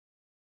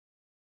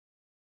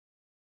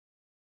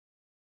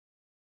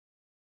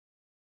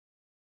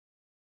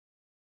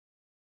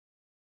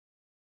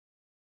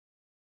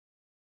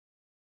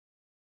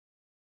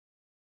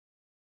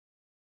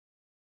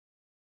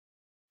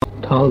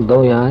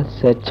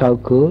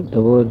1316ခုတ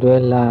ဘိုတွဲ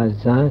လ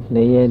ဇန်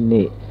2ရက်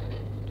နေ့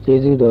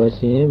ကျေးဇူးတော်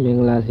ရှင်မင်္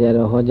ဂလာဆရာ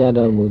တော်ဟောကြား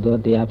တော်မူသော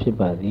တရားဖြစ်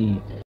ပါသည်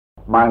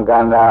မင်္ဂ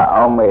လာ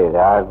အောင်မေ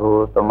တာကို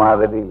သမာ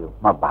ဓိလို့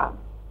မှတ်ပါ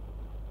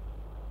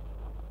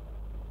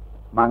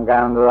မင်္ဂ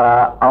လာ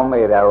အောင်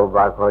မေတာကို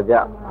ဘာခေါ်ကြ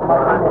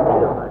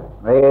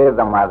မေသ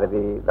မာ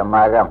ဓိသ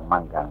မာကမ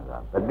င်္ဂလာ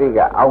တတိက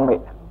အောင်မေ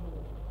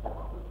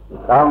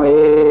ကောင်းပြီ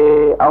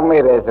အောင်မေ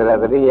တယ်ဆိုတော့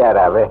တတိရ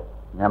တာပဲ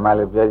မြန်မာ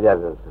လိုပြောကြ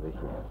ဆိုလို့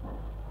ရှိရင်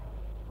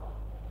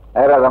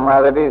အဲ့ဒါသမာ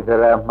ဓိဆို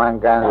တော့မှန်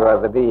ကန်စွာ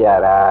တတိရ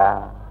တာ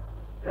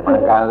မှ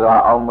န်ကန်စွာ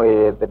အောင်မေ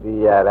တတိ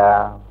ရတာ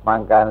မှ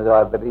န်ကန်စွာ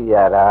တတိရ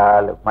တာ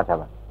လို့မှတ်ထား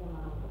ပါ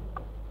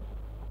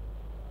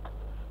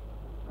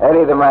အဲ့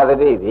ဒီသမာဓိ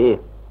ဒီ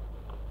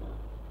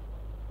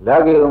လော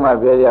ကီဥမာ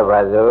ပြောကြပါ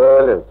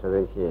စို့လို့ဆို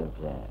လို့ရှိရင်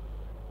ဖြင့်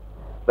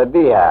တ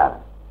တိဟာ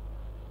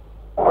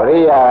ဝရိ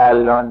ယ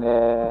လွန်တ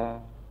ယ်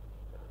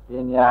ပ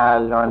ညာ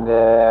လွန်တ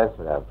ယ်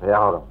ဆိုတာဘု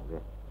ရားဟောတော်မူတ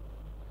ယ်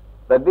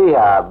တတိ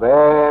ဟာဘ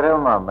ယ်တော့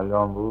မှမလွ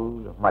န်ဘူး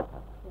လို့မှတ်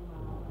ထား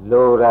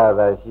လိုရာ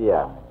သာရှိရ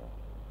မယ်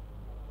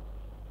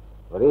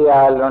ဝရိယ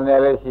လွန်တယ်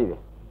လည်းရှိတ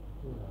ယ်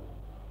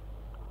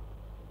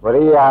ဝ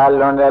ရိယ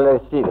လွန်တယ်လ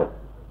ည်းရှိတယ်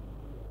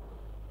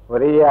ဝ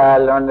ရိယ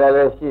လွန်တယ်လ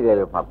ည်းရှိတယ်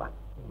လို့မှတ်ပါ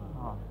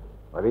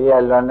ဝရိယ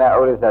လွန်တဲ့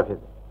ဥစ္စာဖြစ်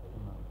တယ်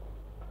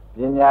ပ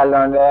ညာလွ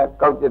န်တဲ့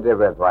ကောက်ကျစ်တဲ့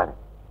ပဲသွားတယ်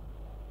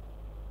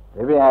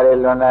ဒီပညာတွေ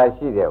လွန်တာ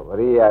ရှိတယ်ဝ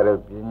ရိယတို့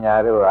ပညာ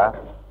တို့ဟာ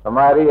သ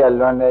မာဓိက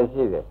လွန်တယ်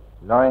ရှိတယ်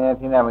လွန်ရင်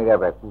သီလမိတ်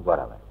ပဲကူးသွား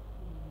တာပဲ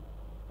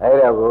အဲ့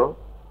ဒါကို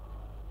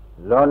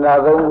လွန်တာ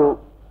သုံးခု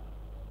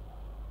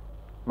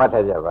မှတ်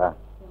ထားကြပါ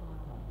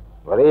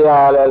ဝရိယ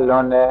လည်းလွ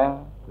န်တယ်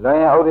လွန်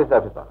ရင်ဥစ္စာ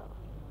ဖြစ်သွားတာ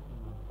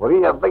ဝရိ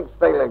ယသိ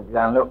စိတ်လိုက်ပြ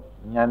န်လို့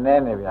ညာနေ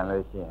နေပြန်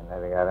လို့ရှိရင်လ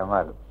ည်းဒကာဓမ္မ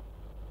တို့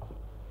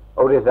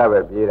ဥစ္စာပဲ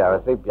ပြေးတာပဲ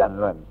စိတ်ပြန်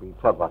လွတ်ပြီး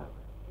ထွက်သွားတာ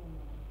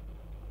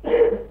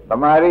သ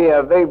မာဓိရ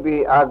သိ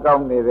ပြီးအားကော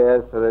င်းနေတယ်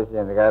ဆိုလို့ရှိရ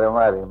င်ဒကာဓမ္မ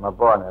တွေမ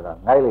ပေါ့နဲ့တော့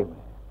ငိုက်လိမ့်မ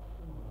ယ်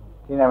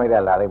သီလမိတ်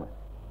လာလိမ့်မယ်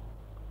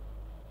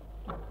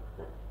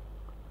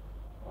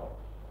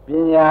ပ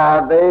ညာ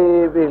သိ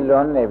ပြီးလွ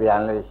န်နေပြန်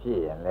လို့ရှိ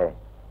ရင်လေ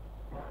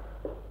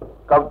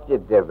ကောက်ကျ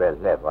စ်တဲ့ပဲ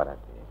လှည့်သွားတယ်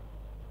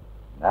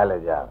နားလ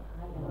ည်ကြ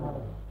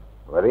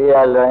ဝရိယ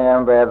လွန်ရ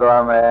င်ပဲ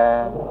သွားမယ်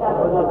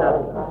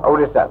ဥ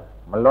ဒိစ္စ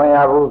မလွန်ရ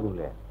ဘူးသူ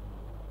လေ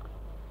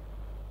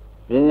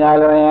ပညာ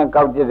လွန်ရင်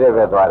ကောက်ကျစ်တဲ့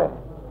ပဲသွားတယ်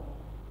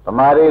သ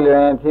မာဓိလွန်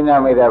ရင်သီလ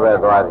မိတ်ပဲ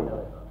သွားသည်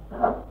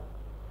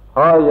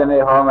ဟောယ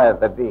နေ့ဟောမဲ့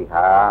တတိ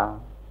ဟာ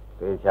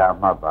သေချာ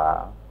မှတ်ပါ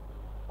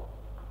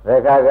ဘ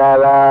ယ်ကာ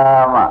လ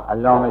မှအ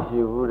လွန်မရှိ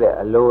ဘူးတဲ့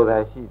အလိုသာ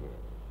ရှိတယ်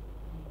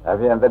။ဒါ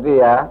ပြန်တတိ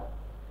ယ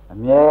အ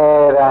မြဲ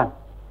တမ်း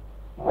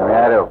ခင်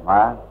ဗျားတို့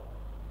မှာ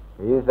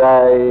ဒီဆို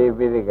င်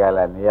ပိဋက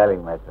လာနေရလိ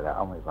မ့်မယ်ဆိုတာ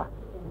အောက်မေ့ပါ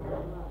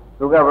။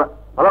သူက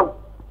ဘာလို့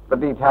တ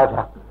တိထား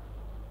တာ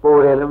ပို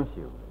တယ်လို့မ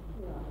ရှိဘူး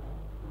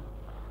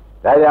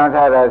။ဒါကြောင့်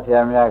ထားတာဆ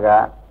ရာများက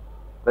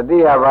တတိ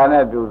ယဘာ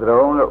နဲ့တူသ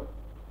ရုံလို့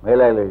မေး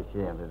လိုက်လို့ရှိ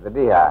ရင်တ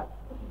တိယ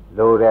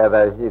လိုတယ်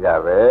သာရှိတာ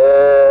ပဲ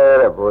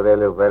တဲ့ပိုတယ်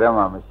လို့ဘယ်တော့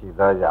မှမရှိ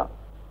သောကြောင့်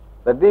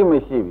တတိမ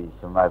ရှိပြီ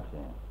ဆိုမှဖြ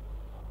င့်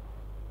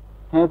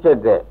ဟင်းချက်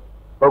တဲ့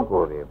ပုဂ္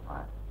ဂိုလ်တွေမှာ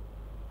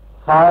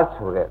စား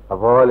ဆိုတဲ့သ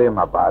ဘောလေး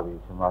မှပါပြီ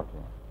ဆိုမှဖြ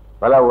င့်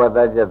ဘလဝတ္တ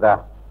ကျက်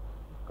သား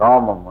ကော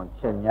င်းမွန်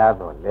ချစ်များ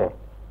တော့လေ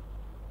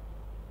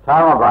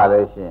စားမပါ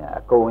လို့ရှိရင်အ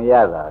ကုန်ရ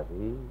တာ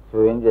ဒီ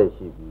ဆိုရင်ချက်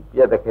ရှိပြီပြ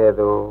က်တခဲ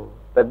သို့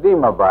တတိ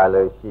မပါ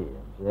လို့ရှိရ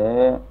င်ဖြ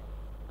င့်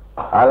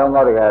အားလုံး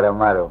သောတရားဓမ္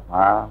မတို့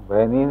မှာဘ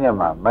ယ်နည်းနဲ့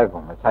မှမိုက်ကု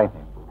န်မဆိုင်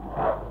နိုင်ဘူး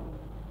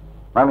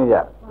မှန်မကြ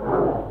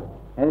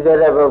အင်းဆက်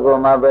တဲ့ပုဂ္ဂို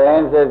လ်မှာပဲအ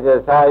င်းဆက်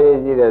စားရည်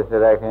ကြီးတယ်ဆို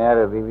တာခင်ဗျား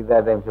တို့ဒီဝိသ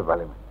တိုင်းဖြစ်ပါ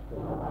လိမ့်မယ်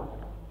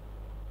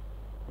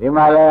ဒီ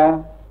မှာလဲ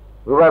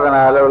ဝိပဿ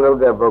နာလုပ်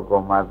တဲ့ပုဂ္ဂို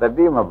လ်မှာတ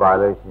တိမပါ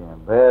လို့ရှိရင်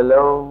ဘယ်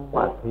လုံး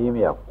မှခီးမ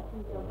ရောက်ဘူး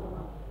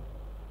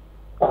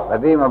တ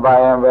တိမပါ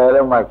ရင်ဘယ်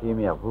လုံးမှခီးမ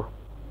ရောက်ဘူး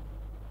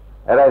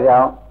အဲဒါကြော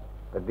င့်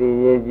တတိ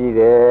ရေးကြီး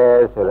တ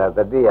ယ်ဆိုတာတ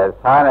တိက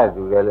စားနေ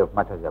တူတယ်လို့မှ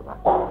တ်ထားကြပါ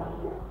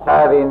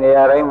စားဒီနေ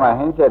ရာတိုင်းမှာဟ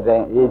င်းချက်တို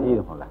င်းရေးကြီးတ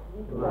ယ်မဟုတ်လား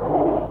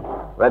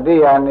ပฏิ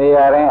ဟာနေ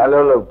ရာတိုင်းအလု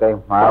ပ်လုပ်တိုင်း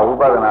မှာဝိ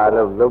ပဿနာအ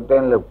လုပ်လုပ်တို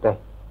င်းလုပ်တိုင်း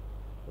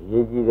အ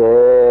ရေးကြီးတ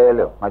ယ်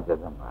လို့မှတ်ကြ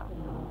သမှာ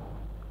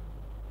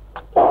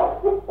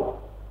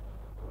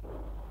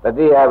ပ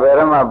ฏิဟာဘယ်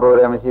တော့မှပေါ်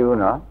တယ်မရှိဘူး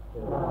နော်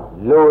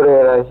လိုတ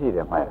ယ်လည်းရှိတ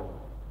ယ်မှတ်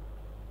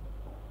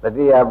ပ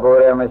ฏิဟာပေါ်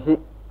တယ်မရှိ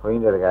ဘုန်း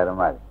ကြီးတို့ဓမ္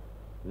မတွေ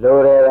လို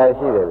တယ်လည်း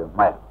ရှိတယ်လို့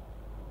မှတ်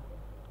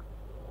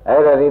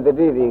အဲ့ဒါဒီတ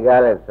တိဒီကား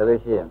လဲဆိုလို့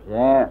ရှိရင်ဖြ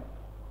င့်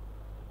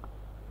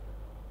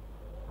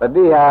ပ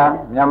ฏิဟာ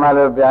မြန်မာ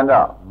လိုပြန်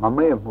တော့မ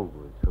မေ့မှု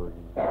ကိုဆိုသ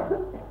ည်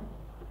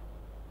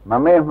မ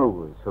မေ့မှု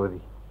ကိုဆိုသ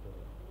ည်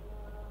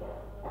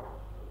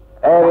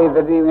အဲ့ဒီတ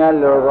တိများ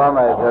လိုသွားမ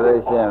ယ်ဆို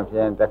လို့ရှိရင်ဖြ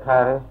င့်တခါ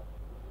တည်း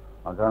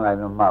အောင်ထွန်းလိုက်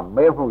တော့မှ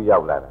မေ့မှုရော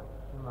က်လာတာ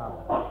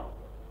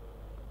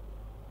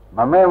မ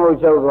မေ့မှု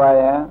ချုပ်သွား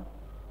ရင်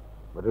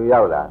ဘယ်သူ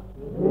ရောက်လာ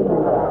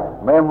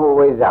မေ့မှု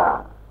ဝိဇ္ဇာ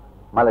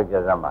မလိုက်ကြ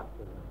စမ်းပါ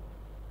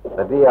တ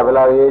တိယဘယ်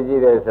လောက်ရေးကြ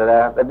ည့်တယ်ဆိုတာ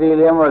တတိ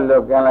လေးမလွ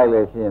တ်ကန်းလိုက်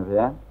လို့ရှိရင်ဖြ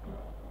င့်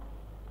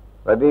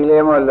ပတိ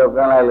လေးမလွတ်က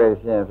န်းလိုက်လို့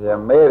ရှိရင်ဖြင့်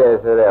မေးတယ်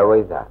ဆိုတဲ့အဝိ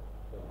ဇ္ဇာ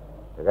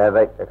တခါ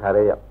တိုက်တခါ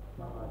လေးရောက်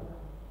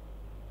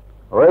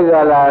အဝိဇ္ဇာ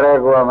လာတဲ့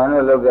ကောမင်း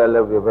တို့လုပ်တဲ့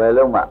လုပ်ပြီးဘယ်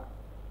လုံးမှ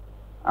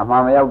အမှ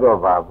န်မရောက်တော့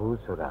ပါဘူး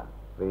ဆိုတာ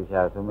သေ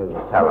ချာဆုံးဖြတ်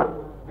ချပါ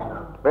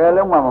ဘယ်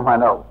လုံးမှမမှန်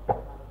တော့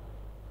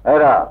အဲ့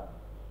တော့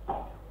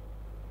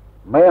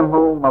မဲ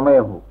မှုမမဲ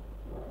မှု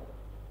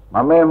မ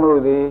မဲမှု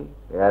သည်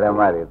ဓမ္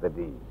မတွေတ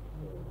တိ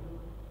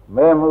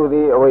မဲမှုသ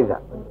ည်အဝိဇ္ဇာ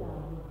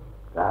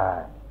ဒါ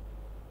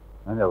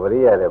နော်ဝရိ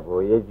ယတဲ့ဘူ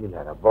ရေးကြည့်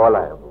လာတာပေါ်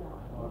လာရဘူး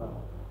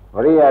ဝ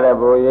ရိယတဲ့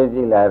ဘူရေးကြ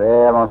ည့်လာတ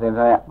ယ်မောင်စင်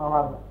ထွန်းရ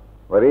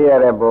ဝရိယ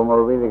တဲ့ဘူမဟု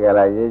တ်ပြီးဒီက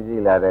လာရေးကြ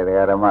ည့်လာတယ်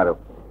ဓမ္မတို့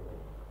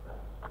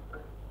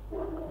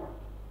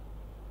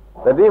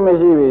တတိမ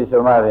ရှိပြီ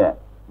ဆိုမှဖြင့်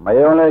မ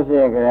ယုံလို့ရှိ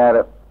ရင်ခင်ဗျား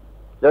တို့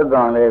ကျွတ်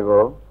တော်လေး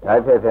ကိုဓာ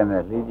တ်ထက်ထက်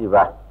နဲ့လှီးကြည့်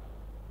ပါ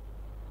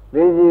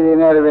လှီးကြည့်နေ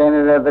တယ်ပြင်နေ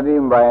တဲ့တတိ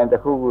မပါရင်တ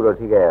စ်ခုခုတော့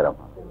ထိခဲ့ရတော့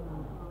မှာ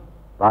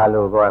ဘာ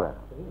လို့သွားတာ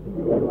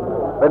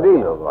တတိ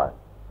လို့သွား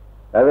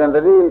ဒါပြန်တ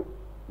တိ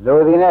လို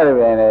ဒီနဲ့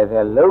ပြင်နေ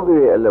တဲ့လုတ်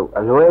ကြီးအလုတ်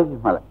အလွဲကြီး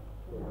မှလိုက်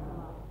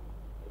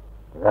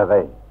ဒါသိ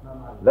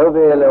လုတ်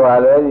ကြီးအလုတ်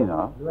အလွဲကြီး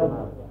နော်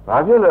ဘာ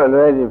ဖြစ်လို့အ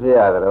လွဲကြီးဖြစ်ရ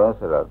သလဲ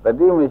ဆိုတော့တ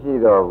တိမရှိ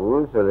တော့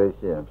ဘူးဆိုလို့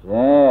ရှိရင်ဖြ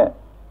င့်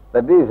တ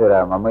တိဆိုတာ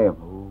မမေ့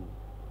ဘူး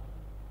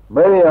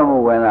မေ့ရမှု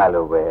ဝင်လာ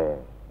လို့ပဲ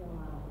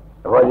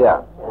သဘောကျ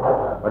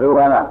ဘယ်လိုဝ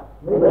င်လာ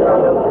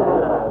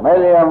မေ့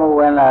ရမှု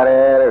ဝင်လာတ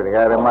ယ်လို့ဒ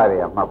ကာဓမ္မတွေ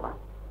ကမှတ်ပါ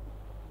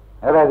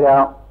အဲ့ဒါကြော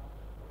င့်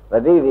တ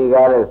တိဒီ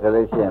ကားလို့ဆို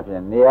လို့ရှိရင်ဖြ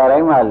င့်နေရာတို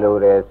င်းမှာလို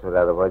တယ်ဆို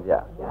တာသဘောကျ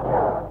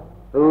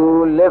သူ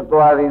လက်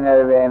သွားသည်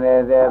နဲ့ပြင်နေ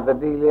တဲ့တ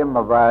တိလေးမ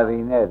ပါသ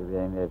ည်နဲ့ပြ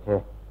င်နေ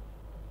တဲ့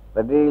တ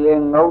တိ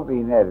လေးငုတ်သ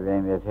ည်နဲ့ပြင်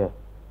နေတဲ့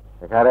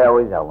တခါတည်းအ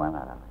ဝိဇ္ဇာဝင်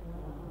လာတာ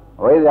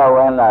အဝိဇ္ဇာဝ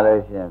င်လာ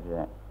လို့ရှိရင်ဖြ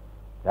င့်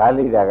ဓာ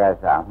လိတာက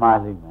စအမှား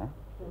လိမ့်မယ်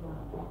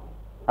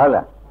ဟုတ်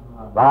လား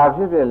ဘာဖြ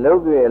စ်ဖြစ်လှု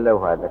ပ်တွေ့အလုပ်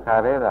ဟာတခါ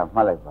တည်းကမှ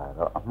တ်လိုက်ပါ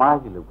တော့အမှား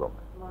ကြီးလုပ်တော့မ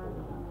ယ်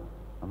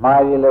အ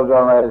မှားကြီးလုပ်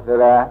တော့မယ်ဆို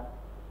တာ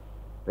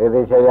သေ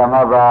သေးချာချာမှ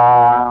တ်ပါ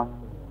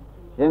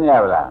ရှင်းကြ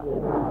ပါလား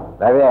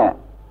ဒါဖြင့်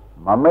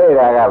မမေ့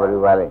တာကဘယ်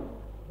လိုပါလဲ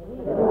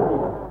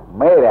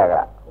မေ့တာက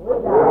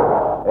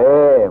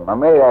မ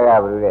မေ့တာက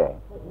ဘယ်လိုလဲ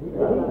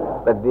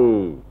တတိ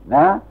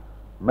နော်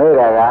မေ့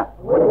တာက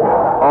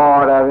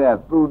ဒါဖြင့်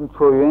သူ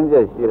ချိုရင်းချ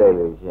က်ရှိလိုက်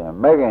လို့ရှိရင်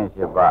မဲခင်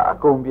ရှိပါအ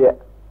ကုန်ပြက်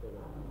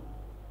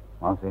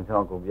မောင်စင်ဆော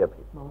င်အကုန်ပြက်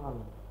ပြီ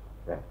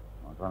ကဲ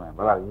မောင်ဆောင်လိုက်ဘ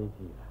ယ်လောက်ရေး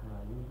ကြည့်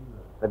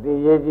တတိ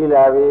ရေးကြည့်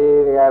လာပြီ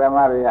ဒကာဓမ္မ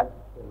တွေက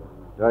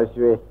တော်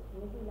ရွှေ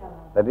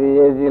တတိ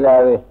ရေးကြည့်လာ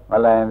ပြီမ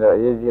လာရင်တော့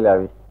ရေးကြည့်လာ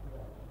ပြီ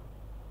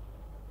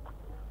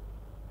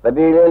တ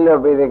တိလေးလွတ်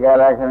ပြီးဒီက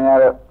လာခင်ဗျား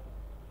တို့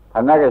ဖ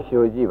ဏက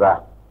ရှိုကြည့်ပါ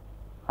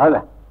ဟုတ်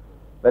လား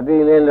တတိ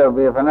လေးလွတ်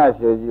ပြီးဖဏ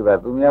ရှိုကြည့်ပါ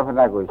သူများဖဏ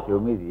ကိုရှို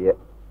မိစီရဲ့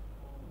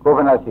ကိုယ်ဖ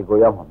ဏရှိကို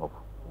ရောက်မှာမဟုတ်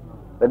ဘူး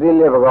တတိ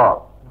လေးဘော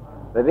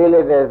တတိ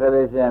လေးတဲ့ဆို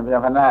လို့ရှိရင်ပြ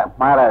န်ဖဏ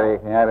မှားရတယ်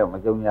ခင်ဗျားတို့မ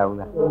ကြုံရဘူး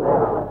လား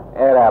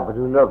အဲ့ဒါဘယ်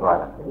သူလွတ်သွား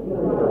တာ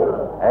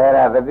အဲ့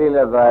ဒါတတိ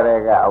လွတ်သွားတဲ့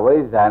ကအဝိ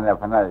ဇ္ဇာနဲ့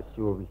ဖဏ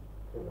ရှိုပြီး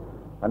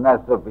ဖဏ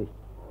စွတ်ပြီး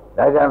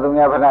ဒါကြောင့်သူ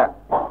များဖဏ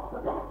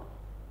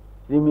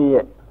စီးမိ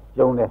ရဲ့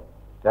ကျုံတယ်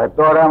ဒါ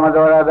တော်တာမ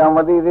တော်တာတော့မ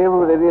သိသေး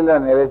ဘူးတတိလွ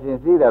တ်နေလို့ရှိရင်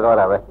စီးတယ်တော့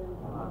တာပဲ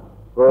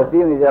ကိုယ်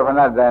စီးနေကြဖဏ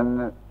တန်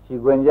ရှိ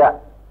ခွင့်ကြ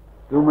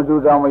သူမတူ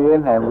တောင်မရွေး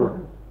နိုင်ဘူး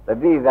တ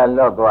တိသာ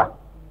လွတ်သွား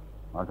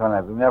မထွန်းလို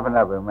က်သူများဖဏ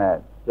ပဲမဲ့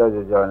ကြောက်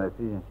ကြောက်နဲ့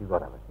စီးရင်စီး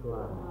သွားတာပဲ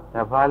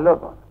ဒါဘာလွတ်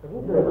သွား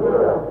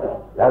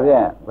ဒါဖြ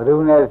င့်ဘယ်သူ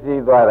နဲ့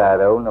စီးသွားတာ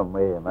တုံးလို့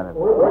မေးရင်မနဲ့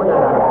ခို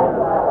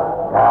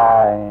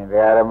င်းတ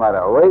ရားဓမ္မ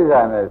တော့အဝိဇ္ဇာ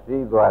နဲ့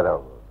စီးသွား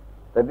တော့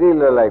တတိ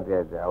လွတ်လိုက်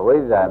တဲ့အဝိ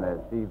ဇ္ဇာနဲ့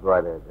စီး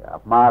သွားတဲ့အ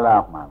မှား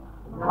လားမှန်လား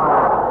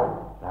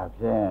ဒါ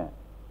ဖြင့်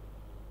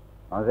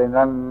မောင်စိန်သ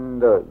န်း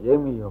တို့ရိ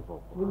ပ်မိရော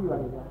ပေါ့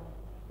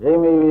ရိပ်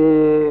မိပြီ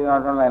တော့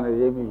ထွန်းလိုက်လို့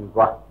ရိပ်မိပြီ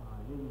ကွာ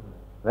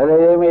ဘယ်လို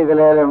ရိပ်မိသ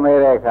လဲလို့မေး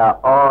တဲ့အခါ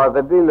တ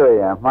တိလွတ်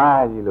ရင်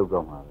မှားကြီးလို့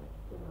ပြောမှာပဲ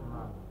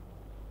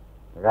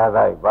ဒကာ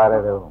သားပါတ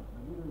ယ်တော့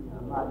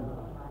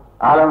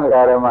အားလုံးဒ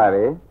ကာဓမ္မ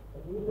တွေ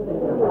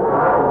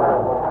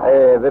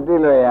တတိ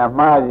လွတ်ရင်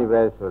မှားကြီး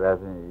ပဲဆိုတာ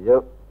ဖြင့်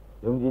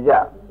ယုံကြည်ကြ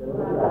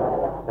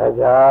ဒါ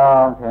ကြော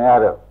င့်ခင်ဗျား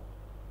တို့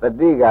တ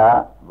တိက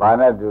ဘာ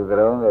နဲ့တူ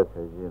ကြုံလို့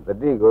ဆိုရင်တ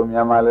တိကိုမြ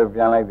န်မာလိုပြ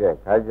န်လိုက်တဲ့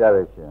ခါကြ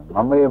လို့ရှိရင်မ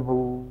မေ့မှု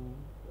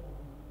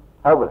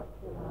ဟုတ်ကဲ့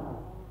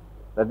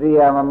တတိက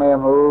မမေ့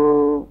မှု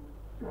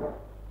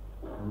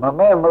မ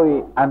မေ့မှုဤ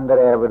အန္တ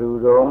ရာယ်ဘယ်လို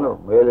တုံးလို့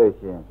မေးလို့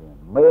ရှိရင်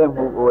မေ့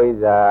မှုဝိဇ္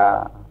ဇာ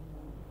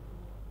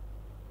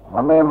မ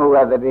မေ့မှုက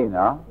တတိ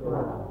နော်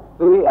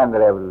သူဤအန္တ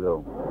ရာယ်ဘယ်လို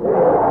တုံး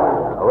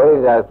အဝိ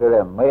ဇ္ဇာဆို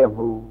တဲ့မေ့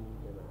မှု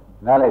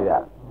နားလိုက်ကြ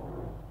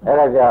အဲ့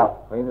ဒါကြောင့်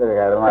ဘုန်းကြီး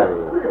တို့ဓမ္မတွေ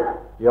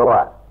ပြော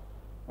ပါ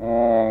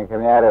ခင်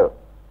ဗျားတို့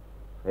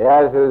ဘု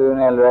ရားဆိုသူ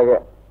နဲ့လွယ်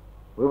ခဲ့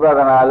ဝိပ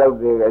ဿနာလုပ်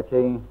တဲ့အ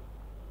ချိန်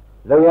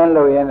လုံရ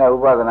င်နဲ့ဥ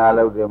ပဒနာ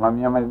လုပ်တယ်မ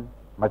မြင်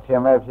မထ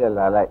င်မဲ့ဖြစ်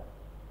လာလိုက်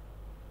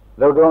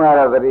လုပ်တော့က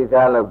တော့တတိ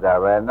ထားလုပ်တာ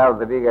ပဲနောက်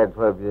တတိက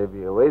ထွက်ပြေး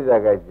ပြီးအဝိဇ္ဇာ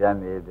ကကျန်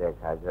နေတဲ့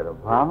ခါကျတော့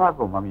ဘာမှ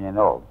ကိုမမြင်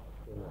တော့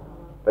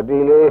တတိ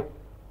လေး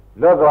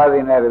လွတ်သွားသ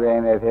ည်နဲ့တပြို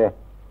င်တည်းထဲ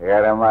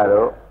ဓမ္မ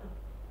တို့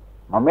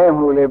မမေ့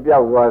မှုလေးပျော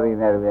က်သွားသည်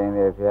နဲ့တပြိုင်တ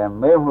ည်းထဲ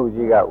မေ့မှု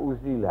ကြီးကဥ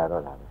သိလာ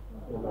တော့တာပဲ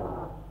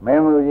မေ့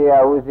မှုကြီးက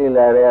ဥသိ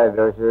လာတဲ့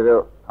တော့ဆို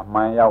တော့အမှ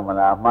န်ရောက်မ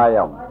လားအမှား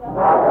ရောက်မလား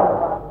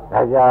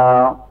ဒါကြော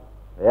င့်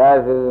ဘုရား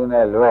စုစု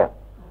နဲ့လွဲ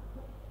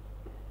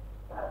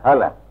ဟုတ်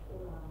လား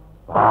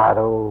ဘာ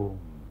တော့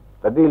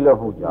တတိလွတ်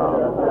မှုကြောင့်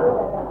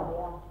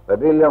တ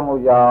တိလွတ်မှု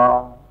ကြောင့်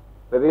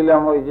သတိ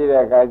လုံးမှုရှိ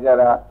တဲ့အခါကျ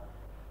တော့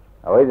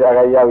အဝိဇ္ဇာက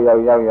ရောက်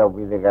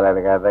ပြီးဒီကလာတ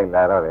ကတိုက်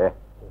လာတော့တယ်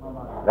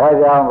ဒါ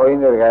ကြောင့်ဘုန်း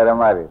ကြီးတို့ဓမ္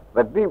မတွေပ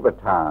ฏิပဋ္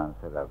ဌာန်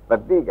ဆိုတာပ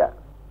ฏิက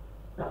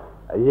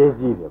အရေး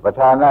ကြီးတယ်ပဋ္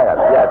ဌာနာက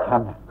ပြဋ္ဌာ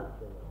န်းတယ်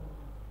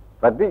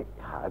ပฏิ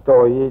အ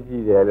တော်ရေး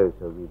ကြီးတယ်လို့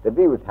ဆိုပြီးတ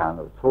တိပဋ္ဌာန်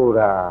လို့ဆို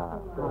တာ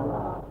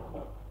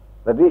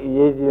တတိအ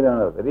ရေးကြီး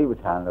လို့တတိပဋ္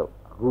ဌာန်လို့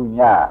အခုည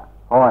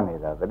ဟောနေ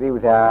တာတတိပ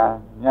ဋ္ဌာန်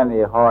ညနေ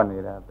ဟောနေ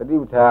တာတတိ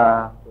ပဋ္ဌာန်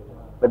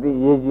တတိ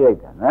ရေးကြီးလိုက်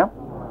တာနော်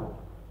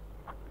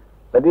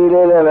တတိ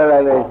လေးလိုက်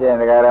လို့ရှိရင်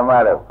ဒကာရမ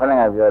တို့ခဏ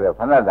ကပြောတယ်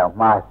ဖဏတောင်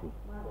မှား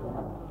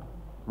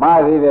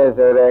စီတယ်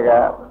ဆိုတဲ့က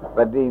ပ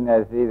ฏิ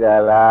နဲ့စီးတာ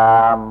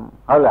လား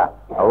ဟုတ်လား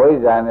အဝိ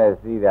ဇ္ဇာနဲ့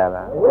စီးတာ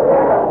လား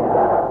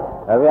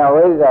ဒါပြန်အ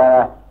ဝိဇ္ဇာ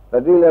ပ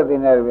ฏิလက်သိ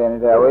နေပြန်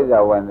တဲ့အဝိဇ္ဇာ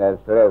ဝင်တယ်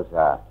ဆိုတဲ့ဥစ္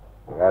စာ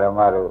ဒကာရမ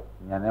တို့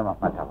ဉာဏ်ထဲမှာ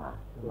မှတ်ထားပါ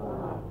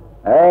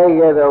အဲဒီ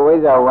ကတော့ဝိ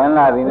ဇ္ဇာဝင်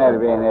လာတဲ့နဲ့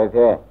ပြန်နေ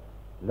တဲ့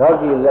လော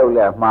ကီလောက်လ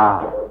က်မှား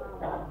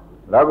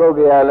လောကုတ္တ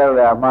ရာလောက်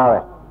လက်မှားပဲ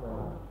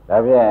ဒါ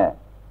ဖြင့်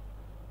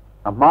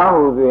အမှား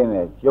ဟုသွင်း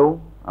နဲ့ကျုံ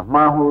အ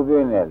မှားဟုသွ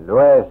င်းနဲ့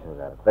လွဲဆို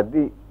တာတ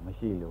တိမ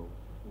ရှိလို့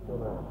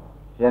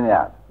ရှင်းရ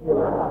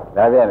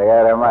ဒါဖြင့်ဒကာ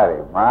ရမတွေ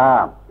မှာ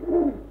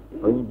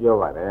ဘုန်းကြီးပြော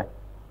ပါတယ်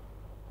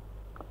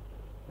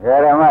ဒကာ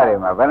ရမတွေ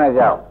မှာဘယ်နဲ့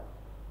ကြောက်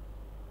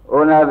ဥ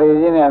နာသေး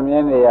ခြင်းနဲ့မြ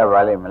င်နေရပါ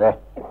လိမ့်မလဲ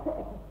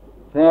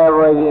ဆင်းရဲ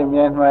ပွဲကြီးမြ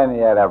င်နှွှဲနေ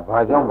ရတာဘာ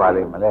ကြောင့်ပါ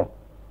လိမ့်မလဲ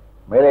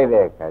မေးလိုက်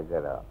တဲ့အခါကျ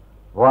တော့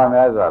ဘဝ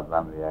များစွာသံ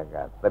ဃာက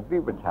တတိ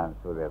ပဋ္ဌာန်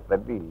ဆိုတဲ့တ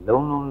တိ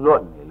လုံးလုံးလွ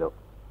တ်နေလို့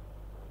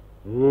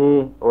ဒီ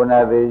ဩနာ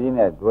သေးကြီး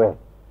နဲ့တွဲ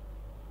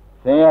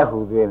ဆင်းရဲဟူ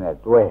သွေးနဲ့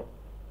တွဲ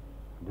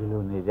ဒီ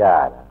လိုနေကြ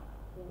ရတာ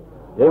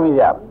သိမိ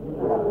ကြ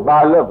ဘာ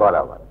လွတ်သွား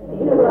တာပါ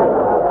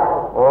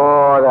ဩ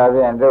ဒါဖြ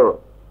င့်တို့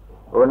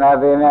ဩနာ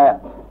သေး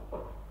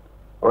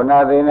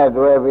နဲ့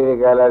တွဲပြီး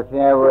ကြလားဆ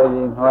င်းရဲပွဲ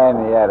ကြီးနှွှဲ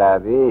နေရတာ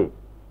ဒီ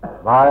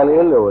ဘာ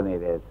လေးလိုနေ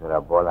တယ်ဆိုတာ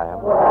ပေါ်လာရ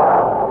မှာ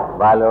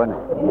ဘာလို့နေ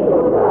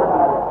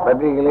ပ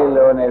ฏิကလေး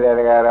လိုနေတဲ့ဒ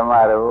ကာရမ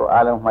တို့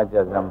အားလုံးမှတ်ချ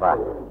က်စမ်းပါ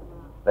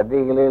ပฏิ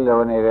ကလေးလို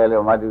နေတယ်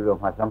လို့မတူလို့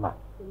မှတ်စမ်းပါ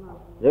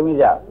ရင်းမိ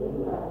ကြ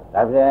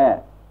ဒါဖြင့်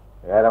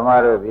ဒကာရမ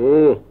တို့ဒီ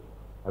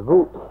အခု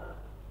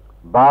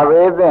ဘာ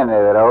ပဲတဲ့နေ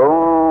ကြ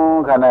တော့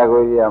ခန္ဓာ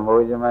ကိုယ်ကြီးက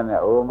မိုးခြင်းမနဲ့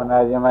အိုမနာ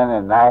ခြင်းမ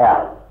နဲ့နာရ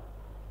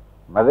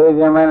မသေး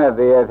ခြင်းမနဲ့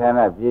သေရထဏ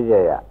ပြေးကြ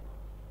ရ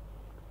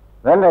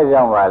ဘယ်နဲ့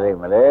ကြောင့်ပါလိမ့်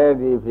မလဲ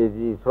ဒီဖြစ်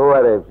ကြီးသိုးရ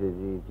တဲ့ဖြစ်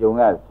ကြီးကျုံ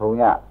ရဆုံ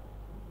ရ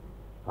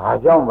ဘာ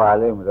ကြောင့်ပါ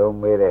လိမ့်မလို့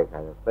မေးတဲ့အခါ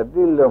ပ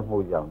ฏิလွတ်မှု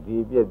ကြောင့်ဒီ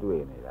ပြည့်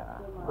တွေ့နေတာ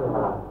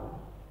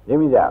ရင်း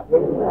မိကြ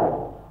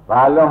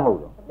ဘာလွတ်မှု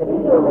တော့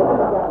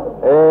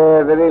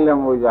ပฏิလွတ်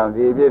မှုကြောင့်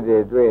ဒီပြည့်တွေ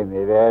တွေ့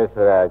နေတယ်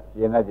ဆိုတာ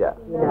ရှင်းတတ်ကြ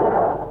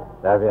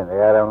ဒါဖြင့်ဒ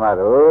ကာရမ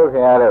တို့ခ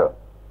င်ဗျားတို့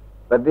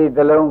ပฏิတ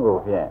လုံးကို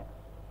ဖြင့်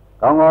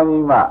ကောင်းကောင်း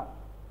ကြီးမှ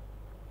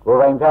ကိုယ်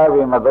ပိုင်ထား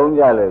ပြီးမသုံး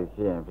ကြလို့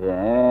ရှိရင်ဖြ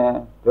င့်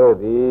တို့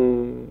သည်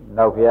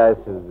နောက်ဖျား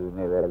ဆူဆူ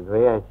နေပဲလွဲ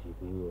ရရှိ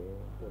သေးရဲ့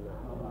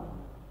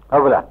ဟု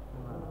တ်ပလား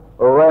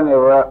ဩ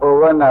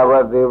ဝနာဘ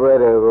သေပွဲ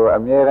တွေကိုအ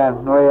မြဲတမ်း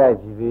နှွှဲရ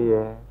ရှိသေး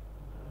ရဲ့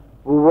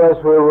ပူပွဲ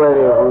ဆွေးပွဲ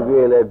တွေဟူ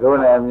သေးလေဒု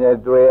နဲ့အမြဲ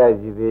တွဲရ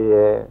ရှိသေး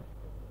ရဲ့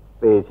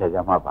သေချာ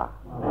ချာမှတ်ပါ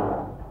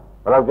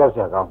ဘယ်တော့ကြောက်ချ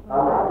က်ကောင်း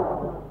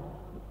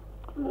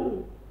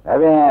ဒါ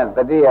ဖြင့်တ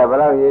တိယဘယ်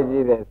လောက်ရေးကြ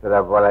ည့်တယ်ဆိုတာ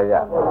ပေါ်လာကြ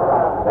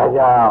ဒါ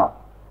ကြောင့်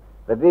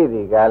တတိ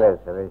ဒီကားလဲ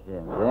ဆိုလို့ရှိရ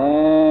င်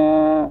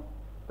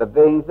တ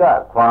သိဉ္စ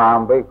ခွန်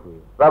ဘိက္ခု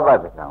သဗ္ဗ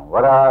တကံဝ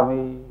ရာ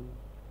မိ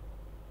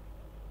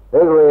ဘိ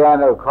က္ခုရ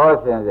တို့ခေါ်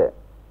စဉ်တဲ့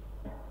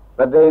တ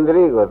သိဉ္စ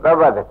ရိကိုသဗ္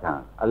ဗတကံ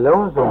အ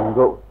လုံးစုံ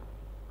တို့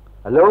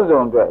အလုံးစုံ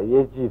အတွက်အ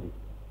ရေးကြီးသည်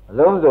အ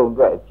လုံးစုံအ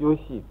တွက်အကျိုး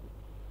ရှိသည်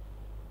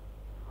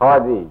ဟော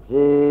သည်ဖြ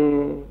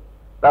င့်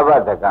သဗ္ဗ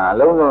တကံအ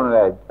လုံးစုံ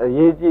နဲ့အ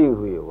ရေးကြီး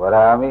ဟူဝ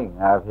ရာမိ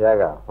ငါဖျား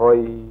ကဟော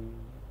၏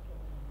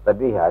တ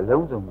တိဟာအ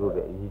လုံးစုံတို့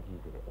ရဲ့အရေးကြီး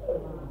တယ်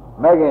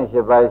မဂ္ဂင်၈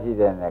ပါးရှိ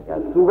တဲ့နဲ့က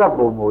သူက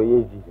ပုံမူ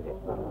ရေးကြီးတယ်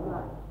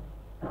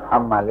အ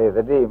မှန်လေတ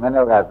တိမ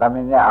နောကသမ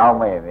င်ညအောင်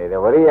မဲ့နေတ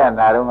ယ်ဝရိယ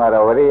နာတော့က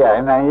တော့ဝရိယ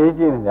အနံရေး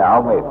ကြီးနေအော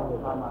င်မဲ့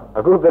အ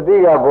ခုတတိ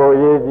ကပုံ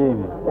ရေးကြီး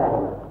နေ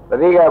တ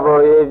တိကပုံ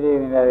ရေးကြီး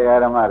နေတဲ့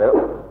ဓမ္မတို့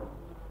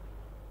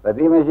တ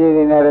တိမရှိ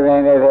နေတဲ့ပြ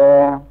င်နေ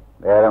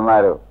တဲ့ဓမ္မ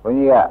တို့ဘုန်း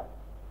ကြီးက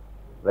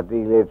တတိ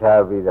လေး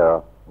ထားပြီးတော့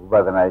ဥပ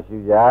ဒနာရှု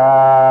ကြ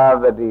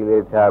တတိ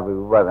လေးထားပြီး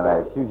ဥပဒနာ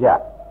ရှုကြ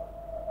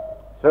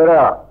ဆို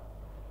တော့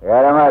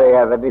ဓမ္မတွေက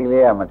တတိ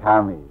လေးကမ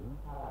ထားမိ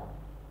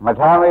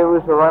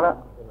ဘူးဆိုတော့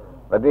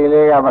တတိ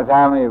လေးကမ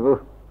ထားမိဘူး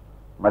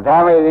မ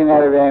ထားမိ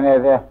တဲ့ပြင်နေ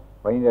တဲ့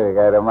ဘုန်းကြီးတွေ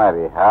ကဓမ္မ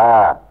တွေဟာ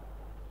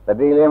တ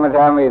တိလေးမ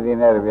ထားမိတဲ့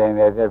ပြင်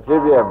နေတဲ့ဖြစ်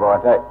ဖြစ်ပေါ်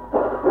ထိုက်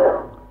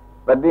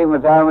ပฏิမ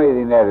ထားမိ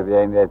တဲ့ပြ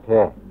င်နေ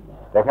တဲ့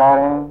တခါ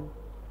ရင်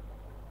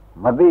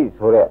မသိ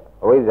ဆိုတဲ့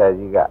အဝိဇ္ဇာ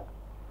ကြီးက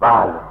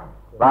သား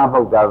မဟု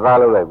တ်တာသား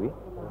လုပ်လိုက်ပြီ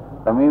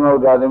သမီးမဟု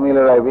တ်တာသမီး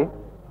လုပ်လိုက်ပြီ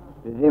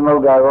ပစ္စည်းမဟု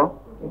တ်တာကို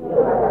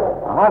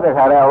ဟောတ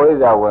ခါတည်းအဝိဇ္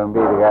ဇာဝင်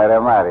ပြီးဒကာဓ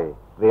မ္မတွေ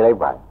သိလိုက်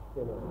ပါ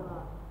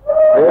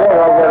သိတဲ့အ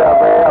ခါကျတော့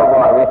ပဲရောက်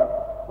သွားပြီ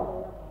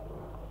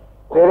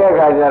သိတဲ့အ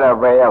ခါကျတော့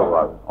ပဲရောက်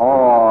သွားပြီဩ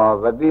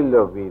ပฏิ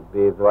လွတ်ပြီး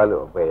သေသွား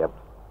လို့ပဲရောက်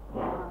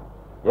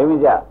ရိပ်မိ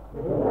ကြ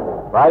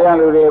ဘာကြောင့်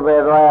လူတွေပဲ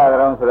သွားရကြ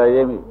အောင်ဆိုတော့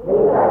ရိပ်မိ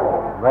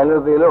ဘယ်လို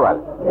သိလို့ပါ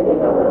လဲ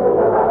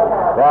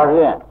ဒါဖြ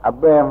င့်အ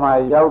ပယ်မှာ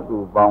ရောက်သူ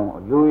ပေါင်း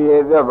လူရည်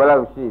အတွက်ဘယ်လော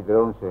က်ရှိသ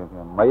လုံးဆိုရ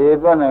င်မရည်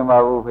သွက်နိုင်ပါ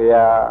ဘူးဖေ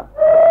ဟာ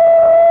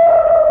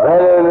ဘယ်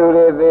လိုလူ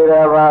တွေသေး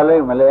တာပါလိ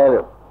မ့်မလဲ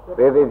လို့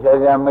သေသေးချာ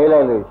ချာမေး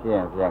လိုက်လို့ရှိရ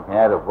င်ပြန်ခင်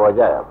ဗျားတို့ပေါ်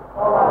ကြရဘူး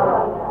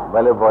ဘ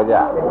ယ်လိုပေါ်ကြ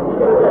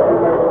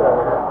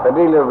တ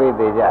တိလို့ပြီး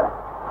သေးကြ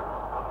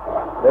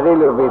တတိ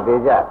လို့ပြီး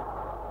သေးကြ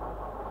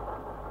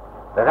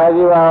တခါ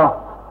ကြီးပါ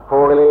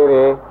ဖိုးကလေး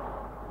တွေ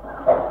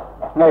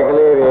ငှက်က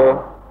လေးတွေ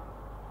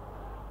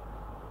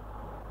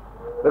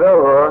သူတို့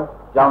ကို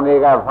ကြောင်တွေ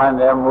ကဖမ်း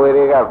တယ်မွေ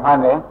တွေကဖ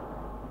မ်းတယ်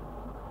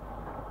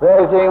ဘယ်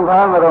အချိန်ဖ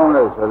မ်းမလို့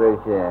လို့ဆိုလို့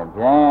ရှိရင်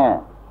ဖြင့်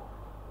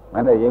မ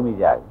င်းတို့ရိပ်မိ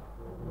ကြပြီ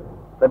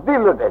တတိ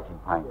လွတ်တဲ့အချိ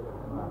န်ဖမ်း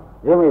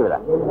ရိပ်မိဗ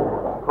လား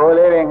ခိုး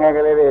လေးတွေငှက်က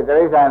လေးတွေတိ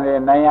ရစ္ဆာန်တွေ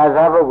နိုင်ရ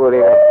စားပုဂ္ဂိုလ်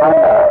တွေကဖမ်း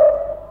တာ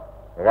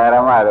ဒကာရ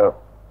မတို့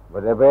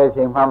ဘယ်အ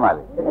ချိန်ဖမ်းမှ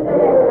လဲ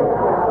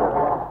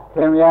ခ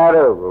င်များ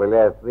တို့ကိုလ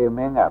ည်းသေမ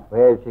င်းကဘ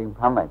ယ်အချိန်ဖ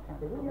မ်းမှချင်း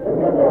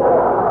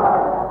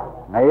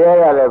ငရဲ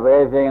ကလည်းဘယ်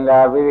အချိန်လာ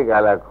ပြီးဒီက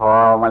လာ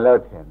ခေါ်မ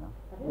လို့ထင်တော့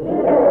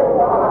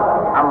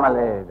အမ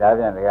လေးဒါ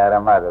ပြန်ဒကာရ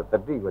မတို့တ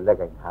တိကိုလက်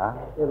ကင်ထား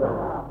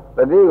တ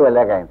တိကိုလ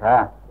က်ကင်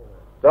ထား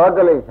သောတ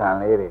လိษံ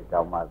လေးတွေ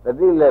တောင်မှတ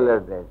တိလက်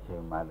တဲ့အချိ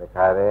န်မှာတ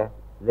ခါတည်း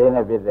လေး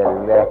နဲ့ပြစ်တယ်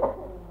လူလဲ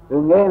သူ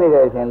ငင်းနေ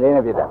တဲ့အချိန်လေး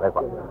နဲ့ပြစ်တာပဲ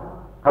ကွာ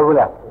ဟုတ်ဘူး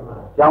လား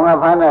ကျောင်းက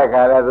ဖမ်းတဲ့အ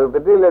ခါလဲသူတ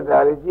တိလက်တာ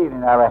လေးကြည့်နေ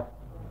တာပဲ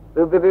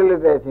သူတတိလ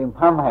က်တဲ့အချိန်ဖ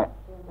မ်းမဲ့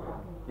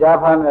ကြား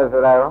ဖမ်းတယ်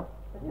ဆိုတာရော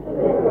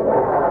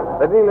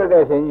တတိလက်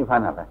တဲ့အချိန်ကြီးဖ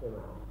မ်းတာပဲ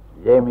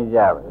ရိပ်မိကြ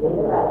ပါ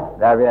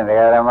ဒါပြန်ဒ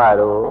ကာရမ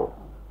တို့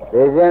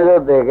သေခြင်း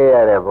လို့သေခဲ့ရ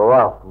တဲ့ဘဝ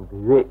ဟူသ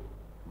ည်၍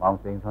မောင်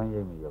စိန်သွန်းရိ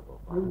ပ်မိရောပေါ့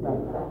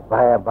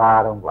ဘာ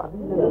တော့ကွာ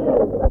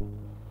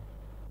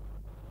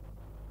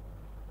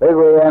ဘိက္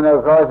ခုယံတို့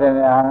ခေါ်စဉ်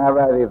အာငါ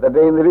ပါတိတ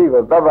တိန္ဒရိ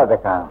ကိုသဗ္ဗတ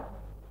ခံ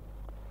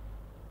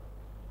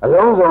အ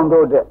လုံးစုံ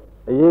တို့တဲ့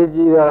အရေး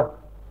ကြီးသော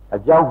အ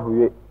ကြောင်းဟူ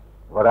၍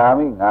ဗရာ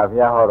မိငါ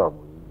ဖျားဟောတော်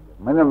မူ၏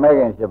မင်းမဲ့ခ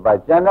င်7ပါး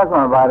ကျန်တဲ့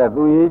9ပါးတဲ့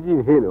သူရေး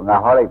ကြီးဟေ့လို့ငါ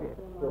ဟောလိုက်တယ်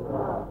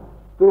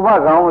သူမ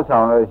ကောင်းမဆော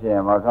င်လို့ရှိရ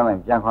င်မဆောင်းလို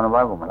က်ကျန်9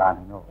ပါးကိုမလာ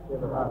နိုင်တော့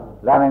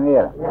လာနိုင်နေရ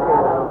လား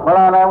မ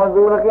လာနိုင်ဘူး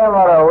သူကင်း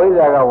မှာတော့ဝိဇ္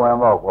ဇာကဝင်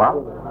ပေါ့ကွာ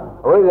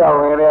ဝိဇ္ဇာဝ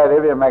င်ရ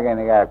တဲ့ပြမဲ့ခင်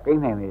တွေကကိ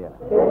န်းနိုင်နေရလား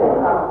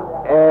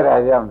အဲ့ဒါ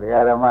ကြောင့်ဒကာ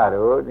ဓမ္မ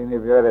တို့ဒီ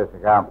နေ့ပြောတဲ့စ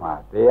ကားမှာ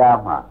တရား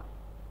မှာ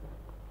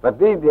ပ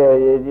ฏิတည်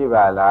ရေးကြည့်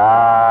ပါ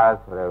လား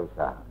ဆိုတဲ့ဥစ္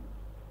စာ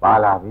ပါ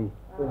လာပြီ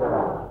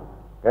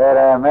ကဲရ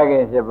မဲ့ခ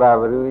င်7ပါး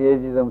ဘယ်လိုရေး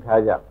ကြီးဆုံး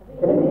ထားကြ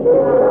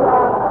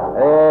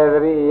သ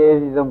တိရေး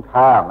ကြီးဆုံး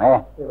ထားမယ်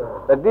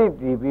တတိ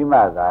တည်ပြီးမှ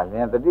သာလ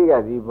င်တတိက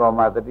ဒီပေါ်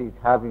မှာတတိ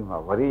ထားပြီးမှ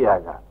ဝရိယ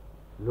က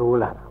လိုး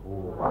လာတာဟု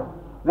တ်ပါ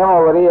နမော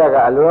ဝရိယက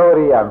အလွယ်ဝ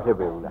ရိယမဖြစ်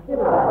ပေဘူးလား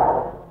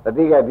တ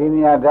တိကဒီ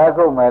နေရာဓာတ်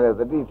ခုတ်မယ်လို့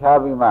တတိထား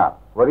ပြီးမှ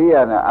ဝရိယ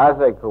နဲ့အား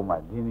စိတ်ခုတ်မှ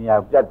ဒီနေရာ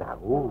ပြတ်တာ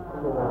ကို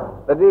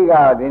တတိက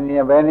ဒီနေ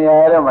ရာဘယ်နေရာ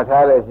တော့မ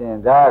ထားလို့ရှိရ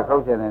င်ဓာတ်ခု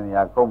တ်ချင်တဲ့နေ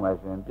ရာခုတ်မယ်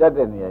ဆိုရင်ပြတ်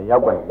တဲ့နေရာရော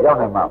က်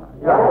နိုင်မှာ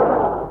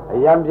အ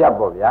ယံပြတ်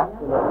ပေါ့ဗျာ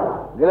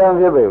ဒီလို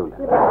ဖြစ်ပေဘူး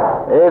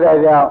လားဒါ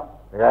ကြောင့်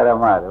ဒကာဓ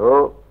မ္မ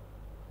တို့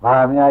ဘာ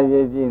များ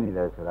ရေးကြည့်နေ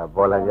လဲဆိုတာ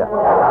ပေါ်လာကြ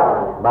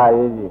ဘာ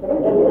ရေးကြည့်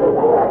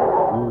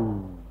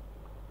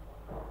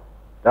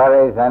ဒါ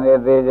ရိသံတွေ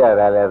သေးကြ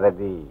တာလဲသ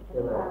တိ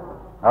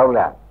ဟုတ်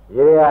လား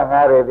ရေရ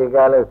ငါးတွေဒီ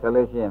ကားလို့ဆို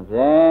လို့ရှိရင်ဖြ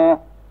င့်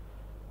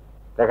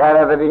တခါတ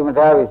ည်းသတိမ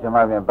ထားပြီဆိုမှ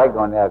ဖြင့်ဘိုက်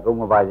ကောင်တွေကကုန်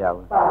မပါကြ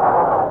ဘူး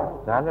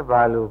ဒါလည်း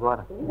ဘာလို့သွား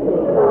တာ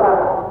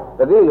သ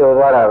တိလို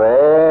သွားတာပဲ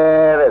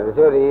တဲ့တ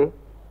ချို့ဒီ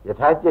ယ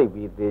ထာကျိတ်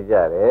ပြီးသေးကြ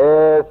တ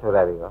ယ်ဆို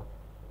တာဒီကော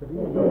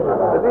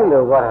သတိ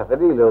လိုသွားတာဒါ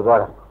ဖြင့်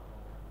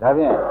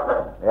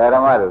ဓ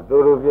မ္မတို့တူ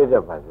တူပြောကြ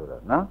ပါဆို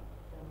တော့နော်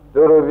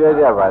တူတူပြော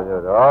ကြပါဆို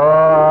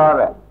တော့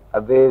တဲ့အ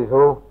သေး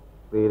ဆုံး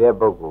ပေတဲ့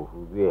ပုဂ္ဂိုလ်ဟူ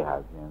သေးဟာ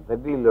ဖြင့်သ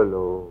တိလွတ်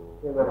လို့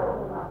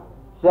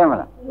ရှင်းမ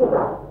လား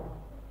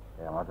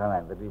မဆန်းနို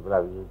င်တတိဘလော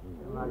က်ရေးကြည့်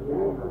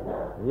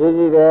ရေး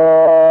ကြည့်တ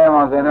ယ်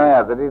မောင်စင်တို့ရ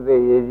တတိသိ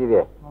ရေးကြည့်တ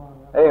ယ်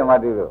အဲ့မ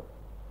တူလို့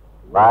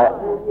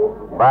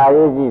ဘာ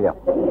ရေးကြည့်တယ်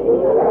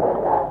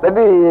တ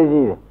တိရေးကြ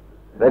ည့်တယ်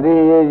တတိ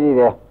ရေးကြည့်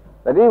တယ်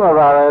တတိမ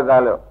ပါပဲ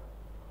သားလို့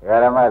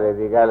ဓမ္မတွေ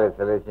ဒီကားလို့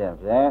ဆိုလို့ရှိရင်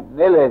ဖြင့်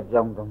နေ့လေ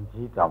ကြောင်တုံ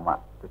ကြီးတောင်မှ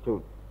တချို့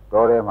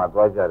တော်ထဲမှာ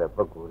သွားကြတဲ့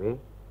ပုဂ္ဂိုလ်တွေ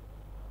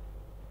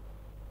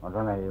မဆ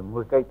န်းနိုင်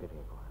မွေကြိုက်တ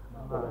ယ်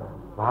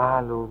ဘာ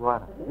လို့သွား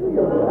တာ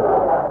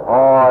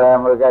ဩတယ်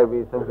မကြိုက်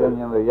ပြီးဆုံးရှင်း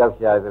ခြင်းလို့ရောက်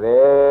ရှာတ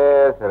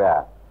ယ်ဆိုတာ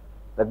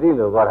တတိ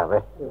လို့သွားတာပဲ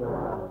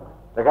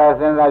တခါ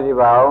စဉ်းစားကြည့်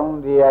ပါဦး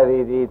ဒီဟာ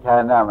ဒီဌာ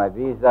နမှာ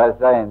ဒီစား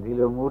ရင်ဒီ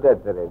လိုမူတတ်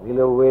တယ်ဒီ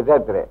လိုဝေတ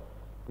တ်တယ်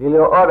ဒီ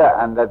လိုဩရ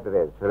အန္တတ်တ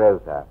ယ်ဆိုတဲ့ဥ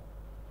စ္စာ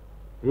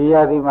ဒီ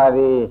ဟာဒီမှာ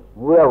ဒီ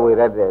မူရဝေ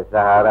တတ်တဲ့စ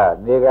ဟာရ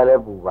နေကလ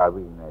ည်းပူပါ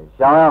ပြီနဲ့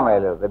ရှောင်ရမယ်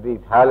လို့တတိ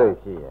ထားလို့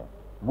ရှိရင်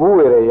မူ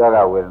ဝေတဲ့ယောဂ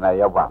ဝေဒနာ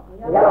ရောက်ပါ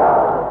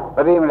ပ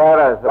ရိမလား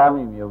တော့သာ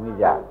မိမြုံမိ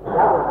ကြ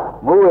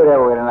မူဝေတဲ့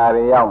ဝေဒနာ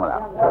တွေရောက်မ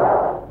လား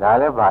ဒါ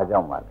လည်းဘာကြော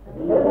င့်ပါလဲ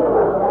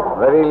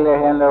ပရိလေ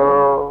ဟင်လို့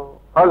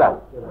ဟုတ်လား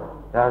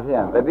ဒါဖြ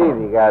င့်တတိ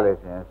ဒီကားလို့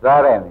ဆိုရင်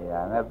စားတဲ့နေရာ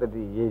နဲ့တ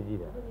တိရေးကြည့်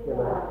တယ်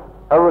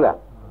ဟုတ်ဘူးလား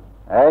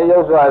ရု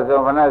ပ်စွာ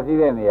ဆုံးခဏစီး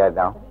တဲ့နေရာ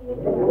တောင်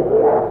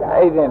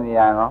အဲ့တဲ့နေ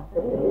ရာနော်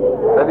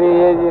တတိ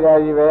ရေးကြည့်တာ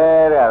ကြီးပဲ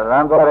တဲ့ရ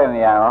န်သွားတဲ့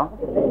နေရာနော်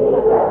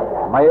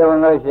မယုံ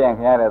လို့ရှိရင်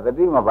ခင်ဗျားတ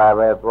တိမပါ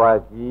ပဲသွား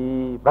ကြ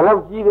ည့်ဘလော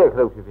က်ကြီးတဲ့ခ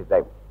လုတ်ဖြစ်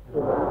တိုက်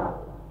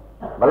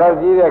ဘလောက်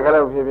ကြီးတဲ့ခလု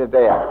တ်ဖြစ်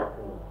တိုက်ရ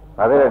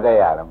ဘာဖြစ်လို့တိုက်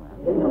ရတော့မလဲ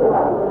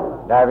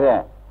ဒါဖြင့်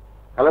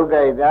ခလုတ်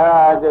တိုက်တာ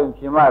ကျုံ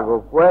ချင်မကို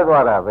ကွဲ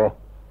သွားတာပဲ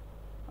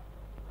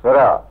ဆို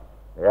တော့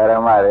ဓ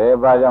မ္မတွေ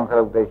ဘာကြောင့်ခ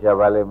လုတ်တိုက်ချ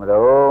ပါလိမ့်မ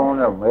လို့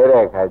လို့မဲ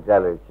တဲ့အခါကြ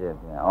လို့ရှိရင်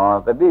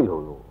တတိ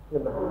လို့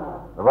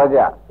သဘောကျ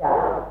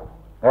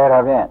ဒါ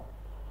ဖြင့်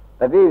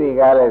တတိဒီ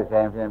ကားလည်း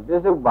ဆိုင်ဖြင့်ပြ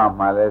စ္ဆုတ်ပံ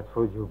မှာလည်း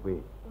ဆိုချူ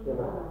ပြီး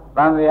တ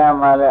န်တရား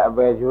မှာလည်းအ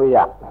ပေကျိုးရ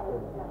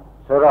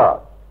ဆိုတော့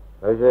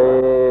ဆိုချေ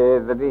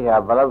တတိဟာ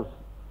ဘလောက်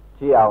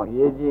ရှိအောင်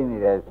ရေးကြည့်နေ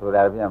တယ်ဆို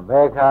တာဖြင့်ဘ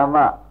ယ်ခါ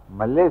မှမ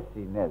လစ်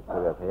စီနဲ့ဆို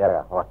တော့ဘုရားက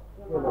ဟော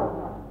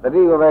တ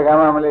တိကိုဘယ်ခါ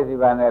မှမလစ်စီ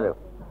ပါနဲ့လို့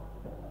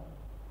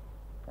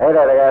အဲ့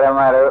ဒါတရားဓမ္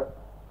မတို့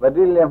ပ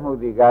ฏิလက်မှု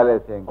ဒီကားလ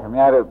ည်းဆိုင်ခမ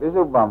ည်းတော်ပြစ္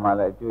ဆုတ်ပံမှာ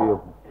လည်းအကျိုးရု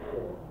ပ်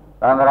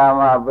တန်တရား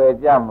မှာအပေ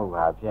ကြမှု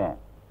ဟာဖြင့်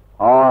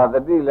တ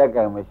တိလက်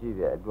ကံမရှိ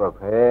တဲ့အတွက်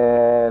ပဲ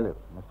လို့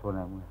မဆို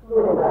နိုင်ဘူး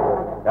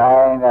။ဒါ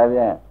ရင်ဒါဖြ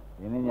င့်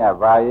ဒီနေ့ည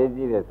ဘာရေးကြ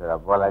ည့်တယ်ဆိုတာ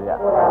ပေါ်လာကြ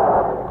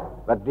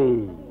။တတိ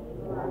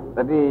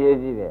ရေး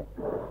ကြည့်တယ်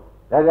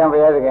။ဒါကြောင့်ဘု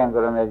ရားသခင်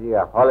ကိုရမေကြီးက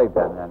ဟောလိုက်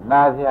တာများ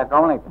နာစရာကော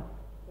င်းလိုက်တာ။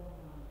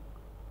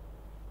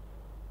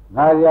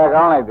နာစရာ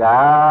ကောင်းလိုက်တာ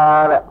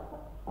တဲ့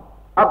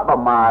အပ္ပ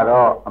မာ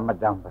ရောအမ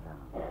တံပဒံ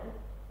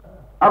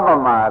အပ္ပ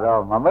မာရော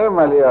မမိတ်မ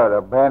လျော့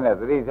တော့ဘဲနဲ့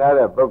သတိထား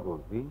တဲ့ပုဂ္ဂို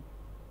လ်ကြီး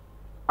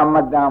အမ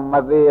တံမ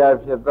သေးရ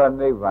ဖြစ်သော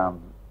နိဗ္ဗာန်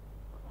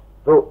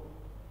တို့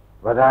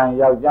ဗဒံ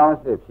ရောက်ကြောင်း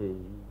စစ်ဖြစ်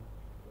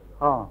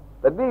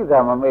တတိသာ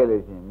မမေ့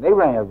လို့ရှိရင်နိဗ္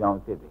ဗာန်ရောက်ကြောင်း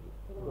စစ်တယ်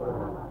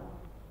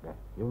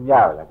ယူရ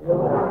ပါလား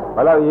ဘ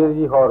ယ်လောက်ရေး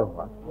ကြီးဟောတော့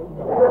ပါ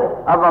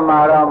အပ္ပမာ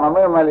ရောမ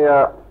မေ့မ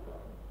လျော့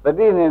တ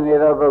တိနဲ့နေ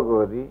တဲ့ပုဂ္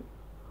ဂိုလ်သည်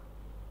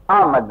အ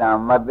မတံ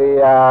မသေး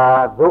ရ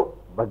တို့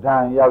ဗဒံ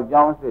ရောက်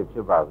ကြောင်းစစ်ဖြ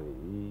စ်ပါပြီ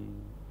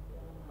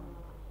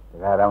ဒ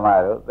ကာဓမ္မ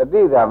တို့တ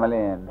တိသာမလျ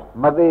င်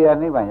မသေးရ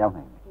နိဗ္ဗာန်ရောက်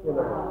နိုင်တယ်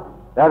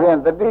ဒါပြန်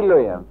တတိ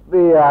လို့ရင်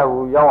သေရာ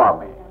ကိုရောက်ရ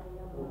မယ်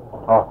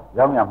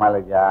ရောက်မြမှ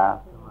လိုက်ကြ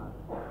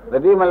တ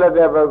တိမလွတ်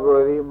တဲ့ပုဂ္ဂို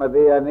လ်ဒီမ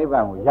သေးရာနိဗ္ဗာ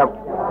န်ကိုရောက်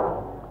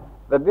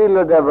တတိ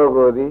လွတ်တဲ့ပုဂ္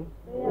ဂိုလ်ဒီ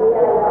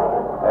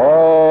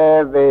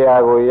သေရာ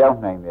ကိုရောက်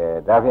နိုင်တယ်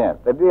ဒါဖြင့်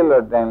တတိလွ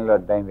တ်တိုင်း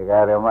တ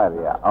ရားဓမ္မ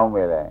တွေကအောင်း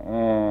ပဲလေ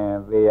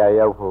သေရာ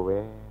ရောက်ဖို့ပဲ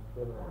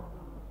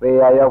သေ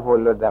ရာရောက်ဖို့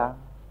လွတ်တာ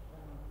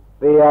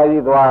သေရာ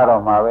ကြီးသွား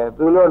တော့မှာပဲ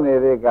သူလွတ်နေ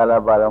တဲ့ကာလ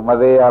ပါတော့မ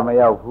သေးရာမ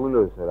ရောက်ဘူး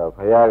လို့ဆိုတော့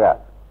ဘုရားက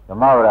ဓမ္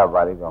မဝရ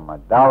ပါဠိတော်မှာ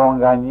တာဝန်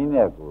ခံကြီး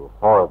နဲ့ကို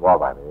ဟောသွား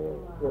ပါတယ်။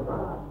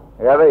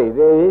ဒါကြတဲ့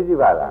ဒီရေးကြည့်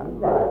ပါလား။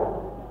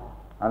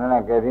အဲ့ဒါ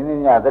ကဲဒီနေ့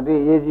ညတတိ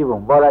ရေးကြည့်ပုံ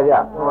ပေါ်လာကြ။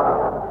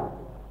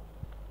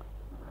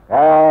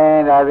အဲ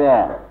ဒါဖြ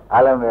င့်အ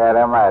လုံးစုံဓ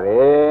မ္မတွေ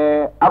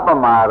အပ္ပ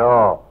မာ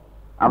ရော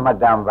အမ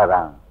တံပ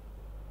ရံ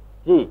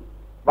ကြည့်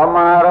ပ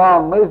မာရော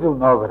မိစ္ဆု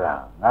နောပရံ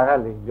ငါက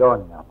လည်းပြော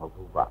နေတာမဟုတ်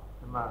ဘူးပါ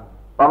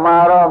။ပမာ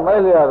ရောမိ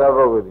လျောသော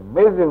ပုဂ္ဂိုလ်ဒီ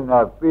မိစ္ဆု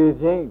နောသိ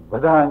ချင်းဗ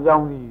ဒံအကြော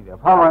င်းကြီးတယ်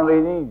ဖမှန်သိ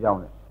ချင်းအကြော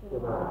င်းတယ်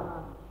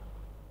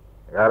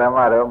ဓမ္မ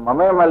တော့မ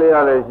မဲမလေးရ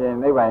လို့ရှိရင်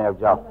နိဗ္ဗာန်ရောက်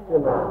ကြောင်း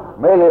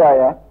မဲလေးရ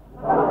ရဲ့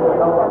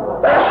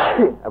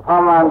အဖ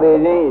မ်းမှန်သေး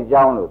ခြင်းအ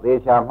ကြောင်းလို့သေ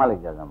ချာမှတ်လို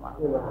က်ကြသမှာ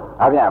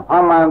ဒါပြန်အဖ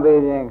မ်းမှန်သေး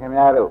ခြင်းခင်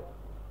ဗျားတို့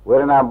ဝေ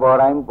ဒနာပေါ်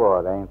တိုင်း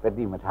သ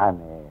တိမထား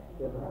နဲ့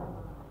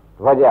တ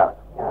ပည့်ကြ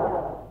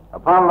အ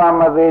ဖမ်းမှန်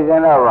မသေးခြ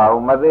င်းတော့ပါ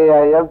ဘူးမသေးရ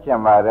ရောက်ချင်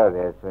ပါတော့တ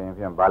ယ်ဆိုရင်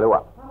ဖြင့်ဘာလို့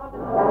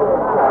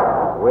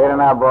ဝေဒ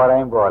နာပေါ်တို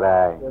င်း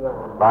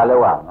ဘာ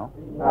လို့နော်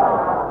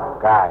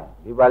ကဲ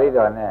ဒီပါဠိ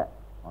တော်နဲ့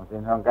သ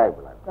င်္ဆောင်ကြိုက်ပ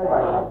လား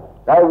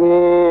ကြိုက်ပြီ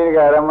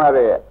ဓမ္မ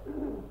တွေ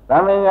သ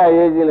မင်းရ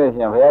ရေးကြည့်လို့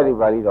ရှိရင်ဘုရားဒီ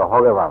ပါဠိတော်ဟော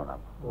ခဲ့ပါမလား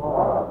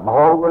မ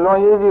ဟောဘူးအလွန်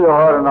ရေးကြည့်လို့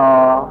ဟောတယ်နော်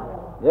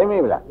ရိပ်မိ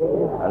လား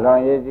အလွန်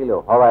ရေးကြည့်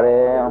လို့ဟောပါတ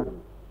ယ်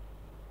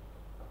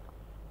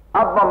အ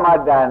ပ္ပမ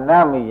တ္တနာ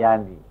မိယန္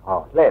တိ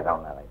လှဲ့တော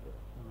င်းလာလိုက်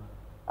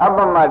အပ္ပ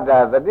မတ္တ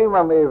သတိမ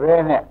မေ့ဘဲ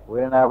နဲ့ဝေ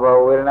ဒနာပေါ်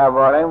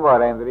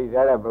တိုင်းသတိ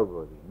ထားတဲ့ပုဂ္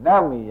ဂိုလ်ဒီနာ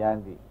မိယန္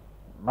တိ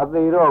မ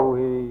သိတော့ဘူး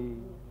ဟိ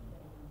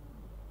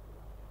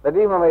တ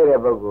တိမမေ့တဲ့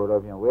ပုဂ္ဂိုလ်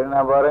တော့ဖြင့်ဝေဒနာ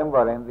ပေါ်တိုင်း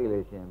သိ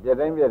လို့ရှိရင်ပြက်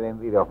တိုင်း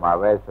သိတော့မှာ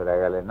ပဲဆိုတာ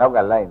ကလည်းနောက်က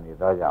လိုက်နေ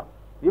တော့ကြောင့်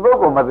ဒီပုဂ္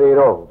ဂိုလ်မသေး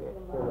တော့ဘူးတဲ့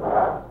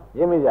ရ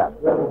င်းမိကြ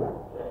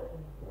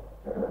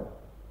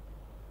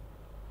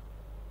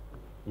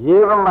ယေ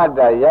ဗမတ္တ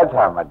ယ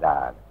ထာမတ္တ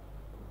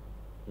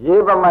ယေ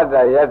ဗမတ္တ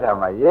ယထာ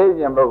မှာရေး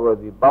ခြင်းပုဂ္ဂိုလ်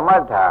ဒီပမ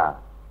တ္ထာ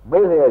မိ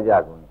လျော့ကြ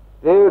ကုန်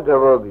သေယုတ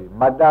ဘောဒီ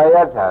မတ္တယ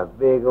ထာ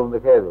သေကုန်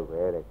တဲ့ခဲ့ဆို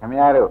ပဲတဲ့ခင်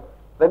ဗျားတို့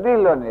တတိ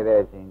လွတ်နေတဲ့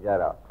အချိန်ကျ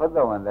တော့ဖတ်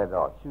တော်ဝင်တဲ့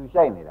တော့ရှူ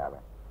ရှိုက်နေတာပဲ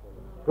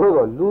တို့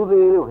တော့လူ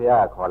သေးလို့ခရ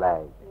ခေါ်လို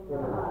က်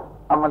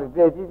အမလေးတ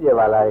ည့်ကြည့်ကြ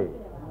ပါလား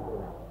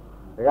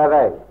တခါ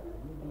တိုင်း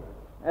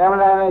အမ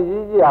လေး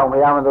ကြီးကြည့်အောင်မ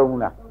ရမသုံး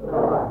ဘူးလား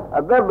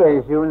အသက်ပဲ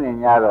ရှူးနေ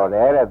ကြတော့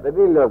လေတဲ့တ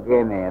တိလွတ်က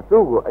င်းနေ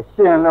သူ့ကိုအ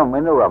ရှင်လို့မ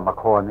င်းတို့ကမ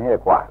ခေါ်နဲ့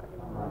ကွာ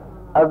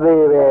အ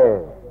သေးပဲ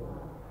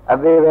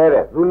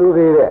တဲ့သူလူ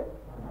သေးတဲ့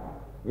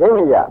ရိပ်မ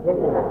ရ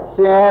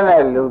ရှင်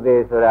တဲ့လူ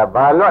သေးဆိုတာ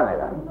ဘာလွတ်နေ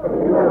တာ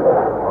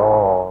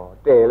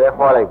တဲ့လဲ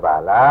ဟောလိုက်ပါ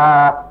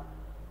လား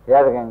ဘု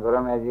ရားသခင်ကိုရ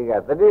မေကြီးက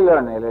တတိလွ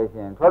တ်နေလို့ရှိ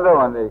ရင်ထွက်တော်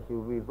ဝင်တဲ့ရှူ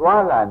ပြီး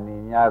သွားလာနေ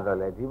냐တော့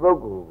လေဒီပုဂ္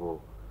ဂိုလ်ကို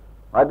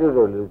မတု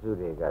တို့လူစု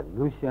တွေက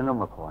လူရှင်လို့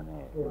မခေါ်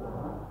နဲ့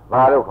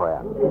ဘာလို့ခေါ်ရ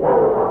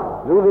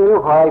လူတွေ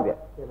လို့ခေါ်လိုက်တယ်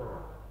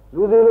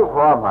လူတွေလို့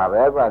ခေါ်မှာ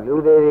ပဲကွာလူ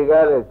တွေက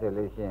လည်းဆို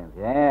လို့ရှိရင်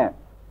ဖြင့်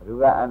ဘ누구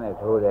ကအနဲ့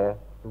ထိုးတယ်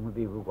သူမ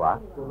သိဘူးကွာ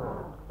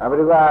ဘ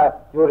누구က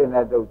ကျိုးတွေ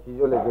နဲ့တုပ်ချီ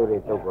ကျိုးလက်ကျိုးတွေ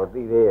တုပ်ကို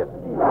သိသေးရဲ့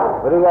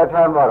ဘ누구ကထ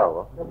မ်းတော့တော့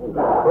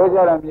ကိုကြ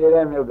တော့မြေ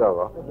ထဲမြုပ်တော့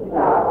ကော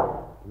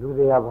လူ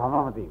တွေကဘာမှ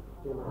မသိ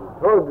ဘူး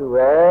ထို့တူ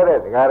ပဲတဲ့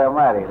ဒကာဓမ္မ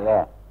တွေလ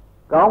ည်း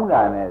ကောင်း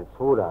တာနဲ့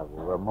ဆိုးတာ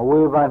ကိုပဲမဝေ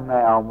ဖန်နို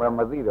င်အောင်ပဲမ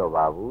သိတော့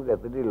ပါဘူးတဲ့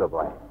တတိလွတ်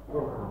သွားရင်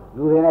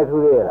လူတွေနဲ့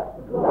ထူးသေးရလား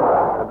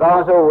အကော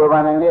င်းဆုံးဝေဖ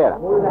န်နိုင်လေရလား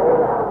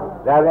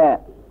ဒါဖြင့်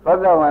သော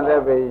တဝန်လ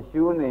ည်းပဲ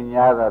ရှူးနေ냐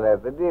တော့လေ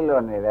တတိလွ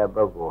တ်နေတဲ့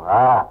ပုဂ္ဂိုလ်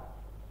ဟာ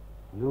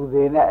လူ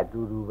တွေနဲ့အတူ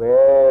တူပဲ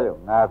လို့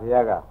ငါဖះ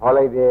ကဟော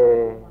လိုက်တယ်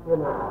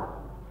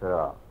ဆို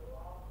တော့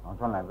အောင်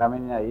ဆုံးလိုက်သမ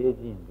င်းညရေး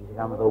ကြည့်ဒီက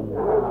မသုံးဘူး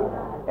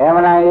အမှ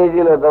န်တန်ရေးကြ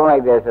ည့်လို့သုံးလို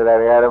က်တယ်ဆိုတော့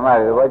ဓမ္မ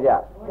တွေသဘောကျ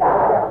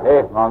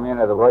ဟေးငေါင်းမြင်း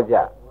တဲ့သဘောကျ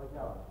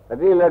တ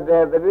တိလွတ်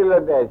တဲ့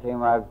အချိန်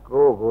မှာ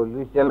ကိုလူ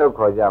ရှင်လို့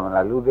ခေါ်ကြမ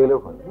လားလူသေး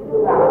လို့ခေါ်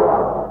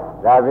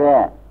ဒါဖြ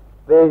င့်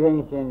သေခြင်း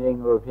ရှင်ခြင်း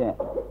ကိုဖြင့်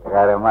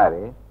ဓမ္မ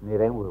တွေနေ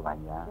တိုင်းဝေဖန်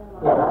ကြ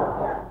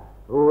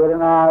ဝေဒ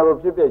နာကို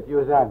ဖြစ်ဖြစ်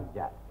ကြိုးစားနေ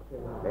ကြ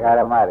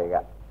ဓမ္မတွေက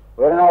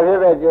ဝေဒနာဖြစ်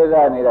ဖြစ်ကြိုး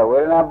စားနေတဲ့ဝေ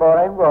ဒနာပေါ်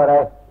တိုင်း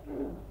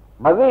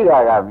မသိတာ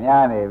က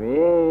များနေပြီ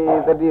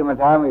တတိမ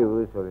ထားမိ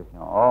ဘူးဆိုလို့ရှိ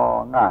ရ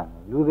င်ငါ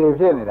လူတွေ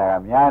ဖြစ်နေတာက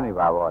များနေ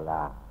ပါဘော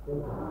လား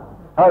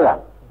ဟုတ်လား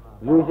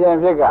လူရှင်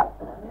ဖြစ်က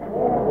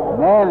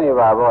နဲနေ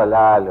ပါဘော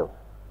လားလို့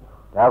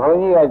ဒါဘုန်း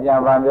ကြီးကကြံ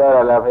ပန်ပြောရ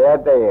လားဘုရား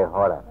တက်ရ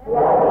ဟောတာ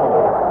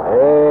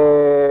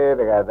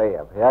တကယ်တက်ရ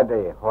ဘုရားတ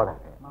က်ရဟောတာ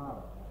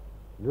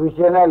လူ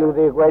ရှင်နဲ့လူ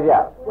တွေ꿰ကြ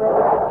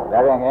ဒါ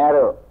ပြန်ခင်ဗျား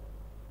တို့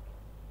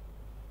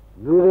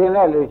လူတွေ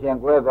နဲ့လူရှင်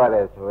꿰သွားတ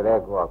ယ်ဆိုတဲ့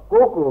ကို꿰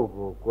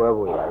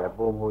ဖို့ရတယ်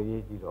ပုံမူ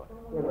ရေးကြည့်တော့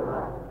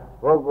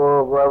ကို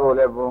꿰ဖို့လ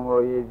ည်းပုံမူ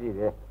ရေးကြည့်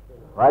တယ်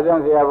ဘာကြော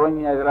င့်ဆရာဘုန်း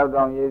ကြီးကဒီလောက်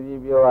တောင်ရေးကြည့်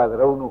ပြောရသ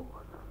ရုံးတို့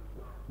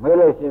မဲ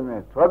လို့ရှိမ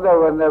ယ်သောတ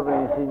ဝန္တပ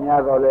င်ရှင်냐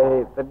တော့လေ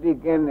တတိ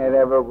ကင်းနေ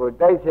တဲ့ပုဂ္ဂိုလ်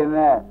တိုက်ရှင်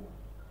နဲ့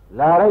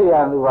လာရရ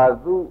သူဟာ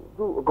သူ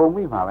အကုန်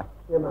မိမှာပဲ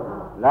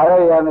လာရ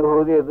ရသူ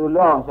ဟိုဒီသူ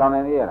လွတ်အောင်ရှောင်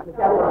နေရလား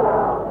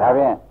ဒါ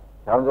ဖြင့်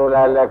ရှောင်စိုး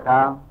လာလက်ခံ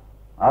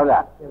ဟုတ်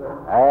လား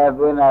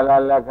သွင်းလာ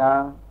လက်ခံ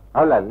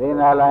ဟုတ်လားလင်း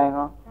လာလိုက်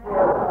ဟော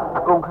အ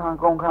ကုန်ခံ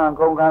ခု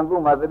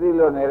မှတတိ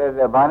လွတ်နေတဲ့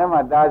ဘာနဲ့မှ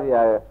တားเสีย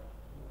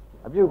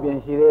အပြုတ်ပြင်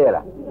ရှိသေးရ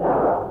လား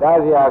တား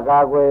เสียကာ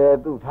ကွယ်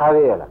သူ့ထား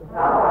သေးရလား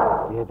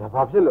ဒီဒါ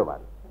ဘာဖြစ်လို့ပါ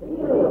လဲ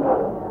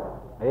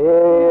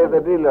တ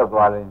တိလွတ်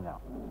သွားလိမ့်မယ်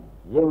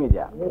ရင်းမိကြ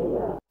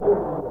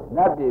န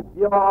တ်ပြည်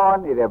ပြော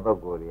နေတဲ့ပုဂ္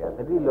ဂိုလ်တွေကတ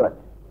တိလွတ်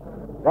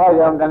ဒါ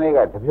ကြောင့်တနေ့က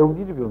တပြုံ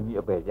ကြီး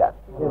အပယ်ကြတယ်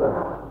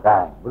ဒါ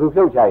ဘယ်လို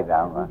ဖြုတ်ချလိုက်တာ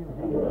မှာ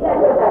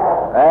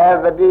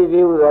တတိဒီ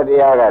ဥဒတ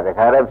ရားကတ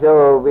ခါတည်းဖြု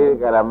တ်ပြီး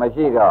ကြတာမ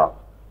ရှိတော့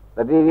တ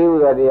တိဒီဥ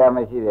ဒတရားမ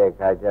ရှိတဲ့အ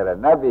ခါကျတော့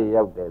နတ်ပြည်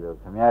ရောက်တယ်လို့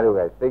ခင်ဗျားတို့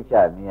ကစိတ်ချ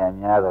နေရ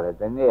များဆိုတော့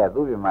တနေ့က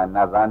သူ့ပြမန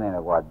တ်သား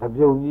နဲ့ကွာတ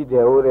ပြုံကြီး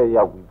တဲ့ဟိုတဲ့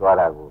ရောက်ပြီးသွား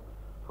တာကို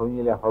ဘုန်း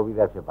ကြီးလည်းဟောပြီး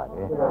သားဖြစ်ပါတ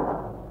ယ်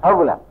ဟုတ်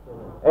ကလား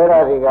အဲ့ဒါ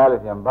ဒီကား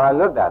လို့ပြန်ဘာ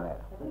လွတ်တာနဲ့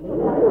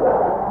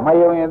မ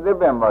ယုံရင်သစ်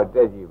ပင်ပေါ်တ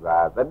က်ကြည့်ပါ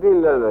တတိ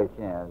လွတ်လို့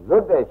ရှိရင်လွ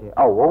တ်တဲ့ချင်း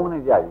အောက်ဝုန်း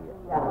နဲ့ကြည့်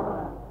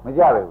မ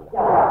ကြပါဘူး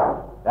လား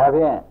ဒါဖြ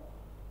င့်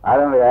အာ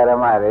ရုံဓ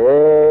မ္မတွေ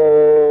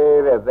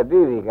တဲ့တတိ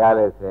ဒီကား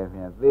လဲဆိုရ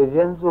င်သေခြ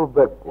င်းစိုးဘ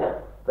က်ကို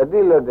တတိ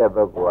လွတ်တဲ့ဘ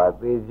က်ကို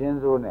သေခြင်း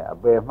စိုးနဲ့အ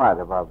ပယ်မှ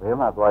တပါဘယ်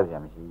မှသွားကြ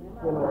မရှိဘူး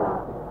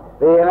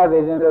သေရင်လည်းသေ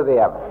ခြင်းစိုးသေ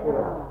ရမယ်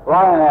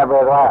သွားရင်လည်းအပ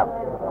ယ်သွားရမ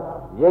ယ်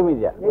ရိပ်မိ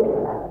ကြ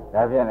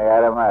ဒါဖြင့်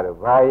ဓမ္မတို့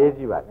ဘာရေး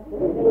ကြည့်ပါလဲ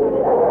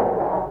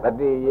တ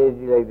တိရေးကြ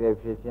ည့်လိုက်တဲ့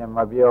ဖြစ်ချင်းမ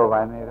ပြောပါ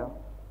နဲ့တော့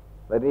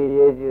တတိ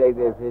ရေးကြည့်လိုက်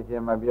တဲ့ဖြစ်ချ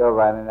င်းမပြော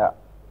ပါနဲ့တော့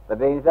တ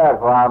တိဉ္စ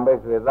ခွာမိတ်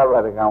ဆွေသဗ္ဗ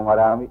တကံဝ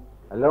ရမိ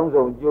အလုံး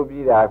စုံကြိုး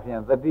ပြီးတာဖြင့်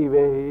တတိ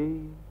ပဲဟိ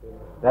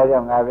ဒါကြော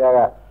င့်ငါဘုရားက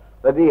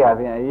တတိဟာ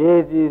ဖြင့်အ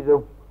ရေးကြီး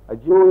ဆုံးအ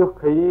ကျိုး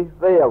ခရီး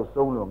သက်ရောက်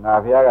ဆုံးလို့ငါ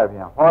ဘုရားကဖြ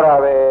င့်ဟောတာ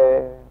ပဲ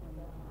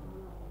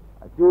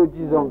အကျိုး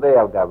ကြီးဆုံးသက်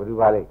ရောက်တာဘယ်သူ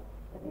ပါလဲဘယ်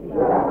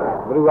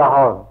သူက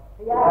ဟော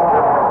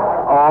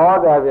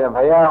ဒါဖြင့်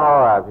ဘုရားဟော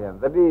တာဖြင့်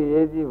တတိ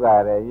ရေးကြည့်ပါ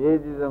တယ်ရေး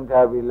ကြည့်ဆုံး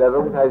ထားပြီးလက်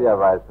လုံးထားကြ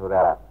ပါဆို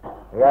တာ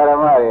ဒကာဓမ္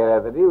မတွေလ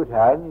ည်းတတိဥ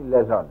ထာကြီးလ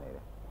က်လွတ်နေတ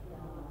ယ်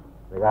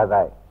ဒကာ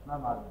သား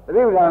တ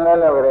တိဥထာလက်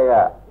လွတ်ကြတဲ့က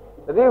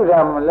တတိဥထာ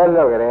လက်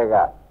လွတ်ကြတဲ့က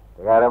ဒ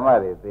ကာဓမ္မ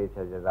တွေသေ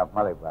ချာချာမှ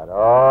တ်လိုက်ပါ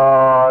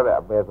တော့တဲ့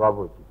အပယ်သွား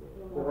ဖို့ရှိတယ်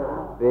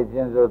သေခြ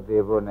င်းစိုးသေ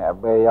ဖို့နဲ့အ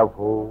ပယ်ရောက်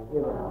ဖို့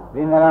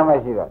ဒီနာမ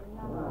ရှိတော့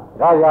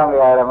ဒါကြောင့်ဒ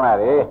ကာဓမ္မ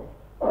တွေ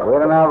ဝေ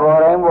ဒနာပေါ်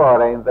တို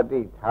င်းတ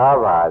တိထား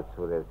ပါ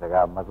ဆိုတဲ့စ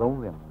ကားမသုံး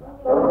သင့်ဘူး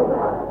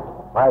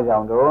ဘာကြော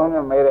င့်တော့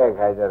မဲတဲ့အ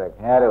ခါကျတော့ခ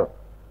င်ဗျားတို့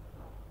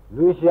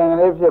လူရှင်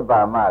လေးဖြစ်ပါ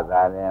မှ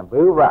သာရင်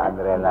ဘိဗ္ဗအန္တ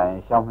ရာယ်လာရ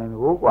င်ရှောင်နေ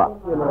ဘူးကွာ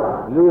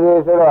လူတွေ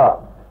ဆိုတော့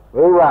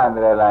ဘိဗ္ဗအန္တ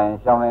ရာယ်လာရင်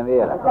ရှောင်နေသေး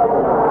ရလား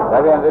ဒါ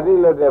ပြန်တတိ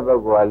လွတ်တဲ့ပု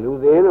ဂ္ဂိုလ်ကလူ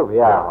သေးလို့ဘု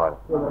ရားဟောတယ်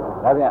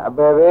ဒါပြန်အပ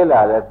ယ်ပေးလာ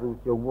လဲသူ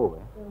ကြုံဖို့ပဲ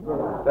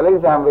တလိ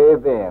ษံပေး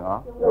သိရင်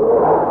နော်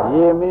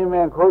ရေမင်းမ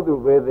င်းခုတ်သူ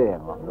ပေးသိရင်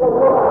နော်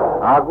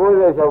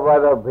96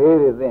ပါးသောဘေး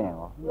တွေသိရင်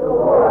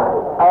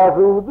နော်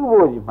သူ့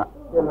ဖို့ကြီးမှ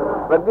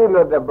တတိ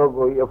လွတ်တဲ့ပုဂ္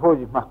ဂိုလ်ကြီးအဖို့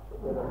ကြီးမှ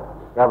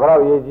ကဘလော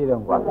က်ရေးကြည့်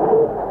တော့ကွာ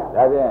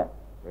ဒါဖြင့်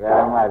ဒကာ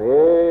မ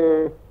တွေ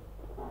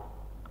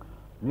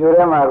မြို့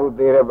ထဲမှာအခု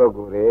သေးတဲ့ပုဂ္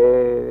ဂိုလ်တွေ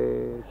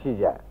ရှိ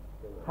ကြ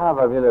ဟာ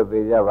ဘာဖြစ်လို့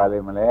သေးကြပါလိ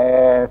မ့်မလဲ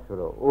ဆို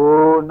တော့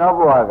နောက်ဘ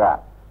ဝက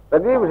တ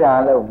တိပ္ပံ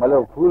လို့မလု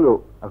ပ်ဘူးလို့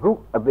အခု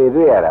အသေး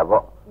တွေ့ရတာ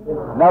ပေါ့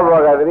နောက်ဘော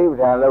ကသတိပဋ္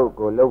ဌာန်လောက်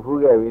ကိုလှုပ်ဖူး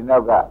ခဲ့ပြီနော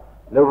က်က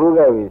လှုပ်ဖူး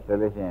ခဲ့ပြီဆို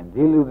လို့ရှိရင်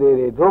ဒီလူသေး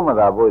တွေတို့မ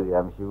သာဖို့စရာ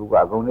မရှိဘူးက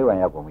အကုန်လေးပန်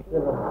ရောက်ကုန်ပြီ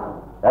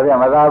ဒါပြန်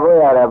မသာဖို့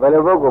ရတယ်ဘယ်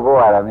လိုပုဂ္ဂိုလ်ဖို့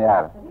ရတာမရ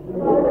ဘူး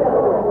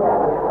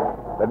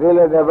တတိလ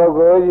ည်းတဲ့ပုဂ္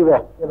ဂိုလ်ကြီးပဲ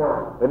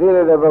တတိလ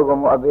ည်းတဲ့ပုဂ္ဂို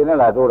လ်မအသေးနဲ့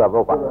လာတိုးတာပု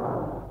ဂ္ဂိုလ်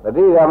တ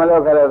တိကမလု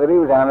ပ်ခဲ့တဲ့သတိ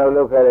ပဋ္ဌာန်လို့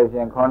လုပ်ခဲ့လို့ရှိ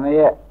ရင်9ရ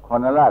က်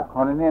9လ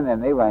9နှစ်နဲ့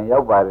နိဗ္ဗာန်ရော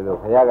က်ပါတယ်လို့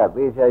ဘုရားက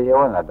သေချာရေဝ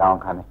န်လာတောင်း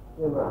ခံတယ်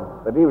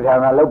သတိပဋ္ဌာန်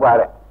ကလုပ်ပါ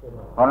တယ်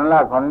9လ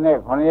9နှစ်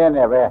9ရက်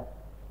နဲ့ပဲ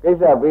ကိစ္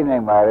စပြီးနို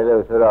င်ပါတယ်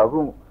လို့ဆိုတော့အခု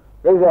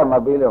ကိစ္စမ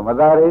ပြီးလို့မ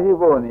သာရည်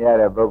ပို့နေရ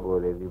တဲ့ပုဂ္ဂို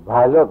လ်တွေဒီဘာ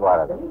လွတ်သွား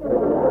တာလဲ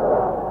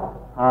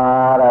ဟာ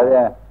ဒါပြ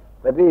န်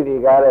တတိဒီ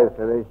ကားလဲ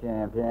ဆိုလို့ရှိရ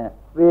င်ဖြင့်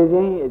သေခြ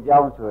င်းအကြော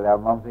င်းဆိုတာ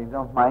မောင်စိန်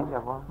တော့မှိုင်းတ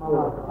ယ်ကွာ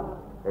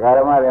ဒကာဓ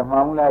မ္မတွေမှ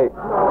န်မှုလိုက်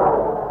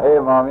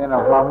အေးမောင်မြင်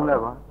တော့မှန်မှုလို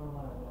က်ကွာ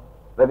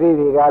တတိ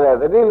ဒီကားလဲ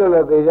တတိလို့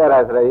လို့သေကြတာ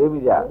ဆိုတော့ရေးမိ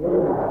ကြ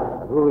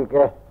အခု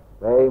ကဲ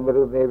ဘယ်ဘု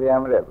ရုသေပြန်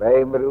မလဲဘ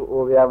ယ်ဘုရု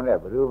အိုပြန်မလဲ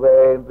ဘုရုပဲ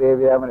သေ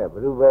ပြန်မလဲဘု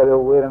ရုပဲ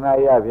လို့ဝေဒနာ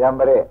ရပြန်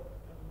မလဲ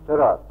ဆို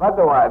တော့သတ္တ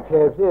ဝါအထ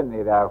ည်ဖြစ်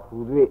နေတာဟူ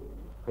၍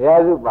ဘု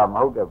ရားစုပါမ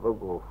ဟုတ်တဲ့ပုဂ္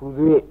ဂိုလ်ဟူ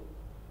၍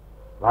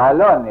ဘာ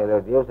လို့နေ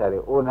လို့ဒီဥစ္စာတွေ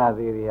အိုနာ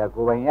သေးတွေက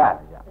ကိုယ်ပိုင်ရတ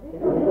ယ်ကြ။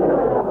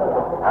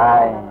ဟို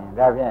င်း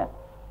ဒါဖြင့်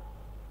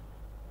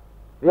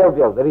တယောက်တ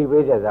ယောက်သတိ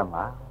ပေးချက်စမ်း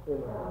ပါ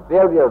တ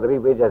ယောက်တယောက်သတိ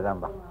ပေးချက်စမ်း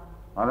ပါ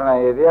ဟောလား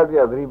တယောက်တ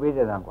ယောက်သတိပေးချ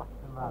က်စမ်းကွာ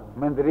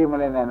မင်းသတိမ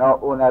လဲနဲ့တော့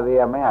အိုနာသေး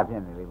ကမင်းဟာဖြ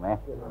စ်နေလိမ့်မယ်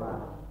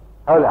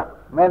ဟုတ်လား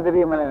မင်းသ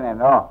တိမလဲနဲ့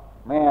တော့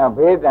မင်းက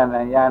ဘေးတန်တ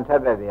န်ရန်ထက်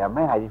တဲ့တွေကမ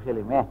င်းဟာကြီးဖြစ်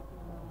လိမ့်မယ်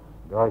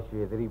တော့ရွှေ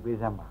သတိပေး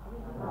စမ်းပါ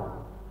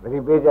သတိ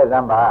ပေးချက်စ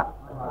မ်းပါ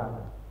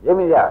ရင်း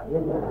မကြ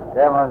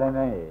ကဲမောင်ဆိုင်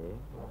နေ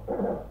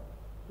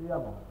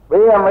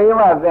ဘေးကမယ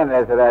မသိတ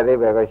ယ်ဆိုတာအိ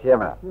ဗယ်ကိုရှင်း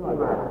မလား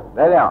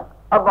ဒါကြောင့်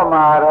အပ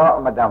မာရောအ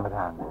မတံပဋ္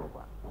ဌာန်ကို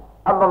ကွာ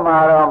အပမာ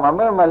ရောမ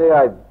မေ့မ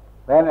လျော့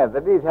ဘယ်နဲ့တ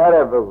တိထား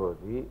တဲ့ပုဂ္ဂိုလ်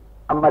ဒီ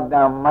အမ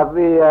တံမ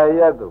သေးရ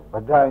ရသို့ဗ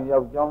ဒံရော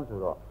က်ကြောင်းဆို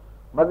တော့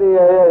မသေးရ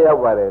ရရောက်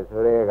ပါတယ်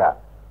ဆိုတဲ့က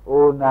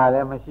အိုနာလ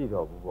ည်းမရှိ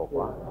တော့ဘူးပေါ့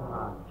ကွာ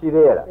ရှိ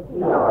သေးရလား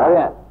ဒါပြ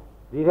န်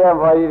ဒီထဲ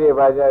ဘွားကြီးတွေ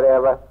ပါကြတယ်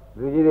ဗျ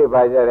လူကြီးတွေ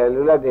ပါကြတယ်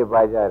လူလက်တွေ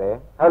ပါကြတယ်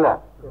ဟုတ်လား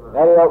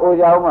ဒါတွေကအို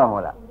ကြအောင်မှာမဟု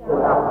တ်လား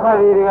မှတ်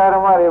ဒီဓ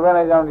မ္မတွေဘယ်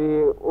နဲ့ကြောင့်ဒီ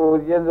အို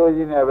ကျင်းစိုး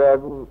ကြီးနဲ့ပဲအ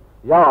ခု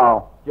ရောက်အောင်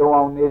ကြုံ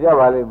အောင်နေကြ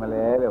ပါလိမ့်မ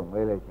လဲလို့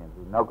မေးလိုက်ချင်း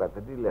သူနောက်ကတ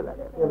တိလက်လာ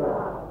တယ်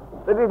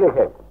တတိလက်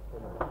ခဲ့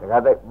ဒါ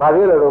ကတည်းဘာဖြ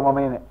စ်လို့မမ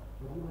င်းနဲ့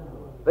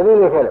တတိ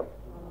လက်ခဲ့လို့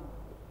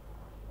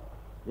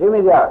ရင်းမ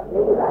ကြဒါ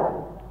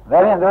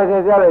နဲ့တော့ကြ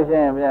ကြလို့ရှိ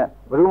ရင်ပြန်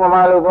ဘယ်သူမှမ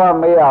လို့သွား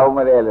မေးရအောင်မ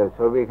လဲလို့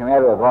ဆိုပြီးခင်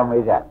ဗျားတို့သွား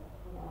မေးကြ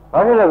ဘာ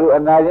ဖြစ်လို့သူအ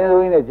နာချင်း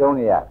စိုးကြီးနဲ့ကျုံ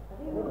နေရ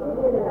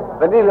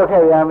တတိလွတ်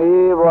ခဲ့ပြန်ပြီ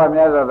ဘုရားမြ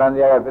တ်စွာဘု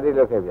ရားကတတိ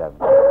လွတ်ခဲ့ပြန်ပြီ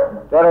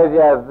တော်ရကြ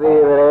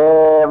သေးတ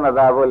ယ်မ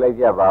သာဖို့လိုက်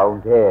ကြပါအော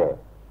င်တဲ့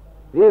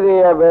ဒီသေး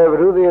ရပဲဘု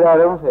ရုသေးတာ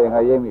တုံးဆိုရင်ငါ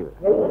ရိပ်မိပဲ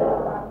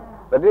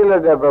တတိလွ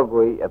တ်တဲ့ပုဂ္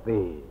ဂိုလ်ကြီးအ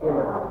သေး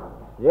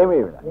ရိပ်မိ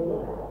မလား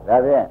ဒါ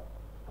ဖြင့်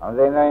အောင်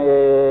စိန်နိုင်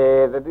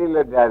တတိ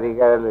လွတ်တာဒီ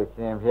ကလို့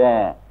ရှင်ဖြ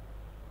င့်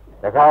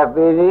တခါ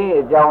သေးကြီး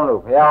အကြောင်း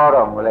လို့ဘုရားဟော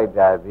တော်မူလိုက်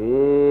တာဒီ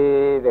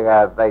တခါ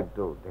တိုက်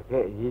တို့တက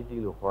ယ်အရေး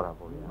ကြီးလို့ခေါ်တာ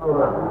ပေါ့ဗျာ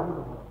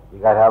ဒီ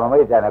ကထာမမိ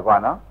တ်တယ်ကွာ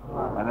နော်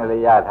မနေ့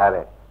လေးရထားတ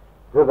ယ်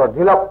ဆိုတော့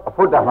ဒီလောက်အ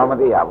ဖို့တမှမ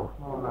သိရဘူး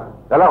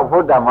ဒါလောက်အ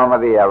ဖို့တမှမ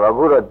သိရဘူးအ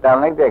ခုတော့တန်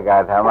လိုက်တဲ့ကာ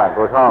ထာမှ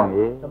ကိုထောင်း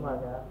ကြီး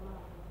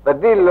ပ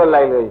ฏิလွတ်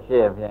လိုက်လို့ရှိ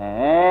ရင်ဖြ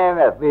င့်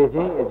တဲ့သေခြ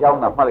င်းအကြောင်း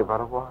သာမှတ်လိုက်ပါ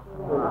တော့ကွာ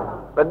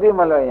ပฏิမ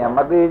လွတ်ရင်မ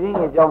သေခြင်း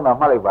အကြောင်းသာ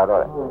မှတ်လိုက်ပါတော့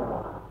ဒ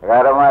ကာ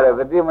ဓမ္မတွေ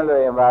ပฏิမလွ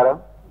တ်ရင်ဘာတော့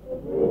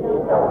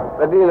ပ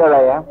ฏิလွတ်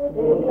လိုက်ရင်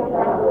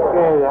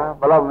ကဲဗျာ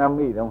ဘယ်လောက်များ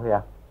မိတုံးခင်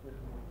ဗျာ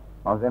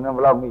မောင်စင်းကဘ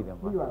ယ်လောက်မိတုံး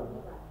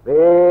ဘေး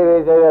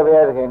ရေဘု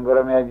ရားသခင်ကိုရ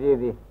မကြီး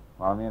သည်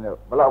မောင်မင်းတို့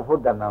ဘလောက်ဖို့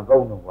တန်တန်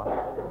သုံးတော့ကွာ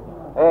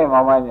အေး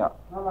မောင်မညော့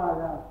မှန်ပါ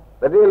ဗျာ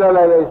တတိလွတ်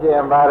လိုက်လို့ရှိရ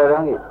င်ဘာရ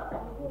တော့ဟိ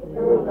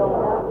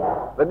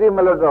တတိမ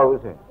လွတ်တော့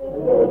ဘူးဆိုရ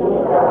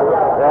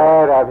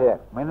င်ဒါဖြင့်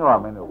မင်းတို့က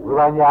မင်းတို့ဝေ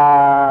ဘာညာ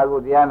ကို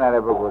တရားနာ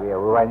တဲ့ပုဂ္ဂိုလ်တွေက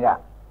ဝေဘာညာ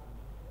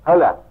ဟုတ်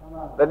လား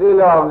တတိ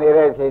လွတ်အောင်နေ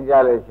တဲ့အချိန်ကြ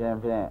လို့ရှိရင်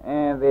ဖြင့်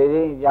သေခြ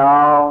င်းကြော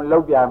င့်လော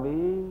က်ပြန်ပြီ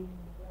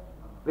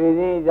သေ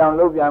ခြင်းကြောင့်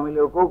လောက်ပြန်ပြီ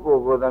လို့ကို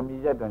ယ်သ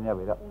မီးချက်တော်ညက်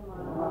ပြီတော့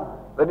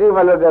တတိမ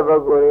လွတ်တဲ့ပု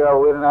ဂ္ဂိုလ်တွေက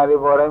ဝေဒနာတွေ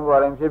ပေါ်တိုင်း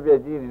ဖြစ်ဖြစ်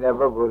ကြည့်နေတဲ့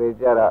ပုဂ္ဂိုလ်တွေ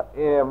ကြတော့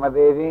မ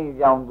သေးခြင်းအ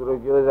ကြောင်းသူတို့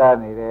ကြိုးစား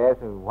နေတယ်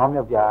ဆိုဝမ်း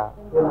မြောက်ကြ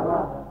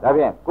ဒါ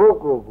ဖြင့်ကို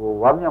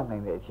ဝမ်းမြောက်နို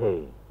င်တဲ့အချိ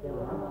န်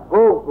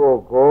ကို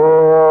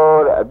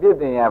တဲ့အပြစ်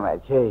တင်ရမယ့်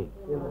အချိန်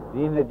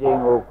ဒီနှစ်ချိန်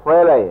ကိုခွဲ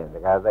လိုက်ရင်တ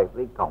ခါသိ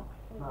သိကောင်းမယ်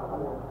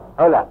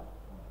ဟုတ်လား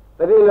တ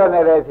တိလွတ်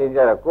နေတဲ့အချိန်ကျ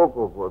တော့ကို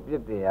အပြ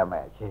စ်တင်ရမ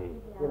ယ့်အချိန်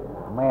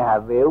မင်းဟာ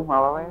သေဦးမှာ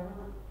ပါပဲ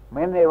မ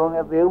င်းနေဘုံ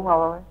နဲ့သေဦးမှာ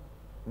ပါပဲ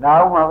နာ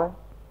ဦးမှာပဲ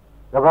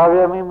ကဘာပြ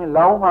မင်း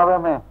လောင်းမှာပဲ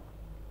မင်း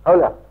ဟုတ်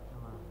လား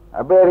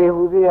အပေရီ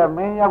ဟူသေးရမ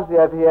င်းရောက်เสี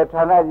ยထေ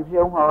ဌာနကြီးဖြစ်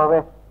အောင်မှာပဲ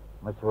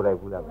မဆိုလိုက်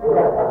ဘူးလား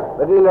တ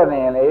တိလွတ်နေ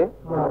ရင်လေ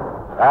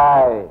ဟို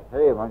င်း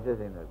ဟေးမဖြစ်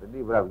စင်တော့တတိ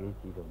ဘလောက်ရေး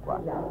ကြည့်တော့ကွာ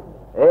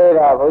အေး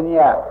ဒါဘုန်းကြီး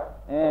က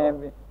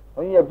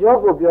ဘုန်းကြီးပြော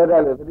ကိုပြောတ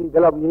ယ်လို့တတိဘ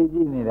လောက်ရေးကြ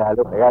ည့်နေတာ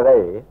လို့ခါ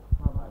တဲ့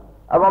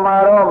အပမာ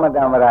ရောမ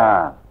တံမရာ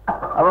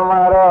အပမာ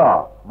ရော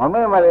မ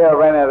မေ့မလျော့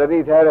ဘဲနဲ့တတိ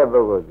ထားတဲ့ပု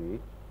ဂ္ဂိုလ်ကြီး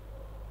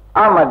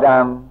အမတံ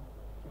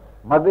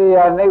မတ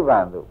ရားနိဗ္ဗာ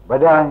န်သို့ဗ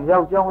ဒံရော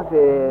က်ကြောင်း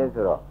စေ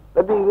ဆိုတော့တ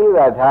တိလေးက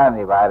ထား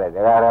နေပါတဲ့ဒ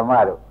ကာရမ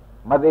တို့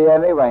မတရား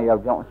နိဗ္ဗာန်ရော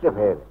က်ကြောင်းအစ်စ်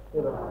ပဲတဲ့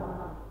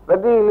တ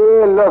တိ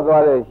လေးလွတ်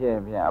သွားလို့ရှိရ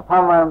င်ဖြင့်အဖ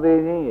မှန်သေး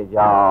ခြင်းရဲ့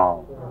ကြောင့်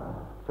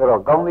ဆို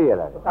တော့ကောင်းသေးရ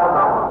လား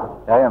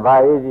ဒါရင်ဘာ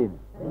ရေးကြည့်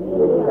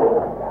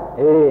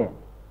အေး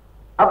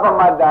အပ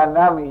မတ္တ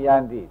နာမိယ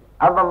န္တိ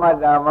အပမတ္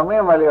တမ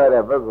မေ့မလျော့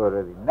တဲ့ပုဂ္ဂိုလ်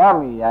တို့ဒီနာ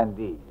မိယန္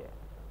တိတဲ့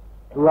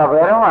သူကဘ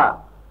ယ်တော့မှ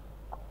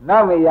နာ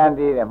မိယန္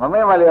တိတဲ့မ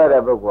မေ့မလျော့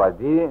တဲ့ပုဂ္ဂိုလ်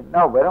ကဒီ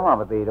နောက်ဘယ်တော့မှ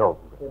မသေးတော့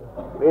ဘူး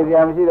သေစ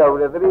ရာမရှိတော့ဘူး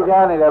တဲ့သတိ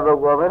ထားနေတဲ့ပုဂ္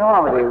ဂိုလ်ကဘယ်တော့မှ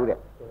မသေးဘူးတဲ့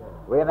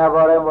ဝေဒနာ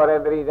ပေါ်တိုင်း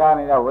သတိထား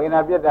နေတော့ဝေဒနာ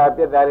ပြက်တာ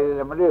တွေလ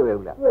ည်းမတွေ့ပဲ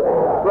ဘူးလား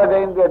တွေ့တို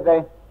င်းတွေ့တ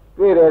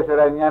ယ်ဆို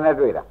တော့ညာနဲ့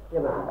တွေ့တာ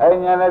အဲ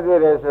ညာနဲ့တွေ့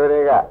တယ်ဆိုတွေ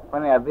ကခொ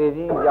နဲ့သေခြ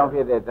င်းအကြောင်းဖြ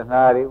စ်တဲ့တ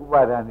ဏှာတွေဥ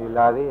ပါဒဏ်တွေ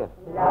လာသေးရဲ့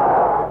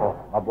ဟော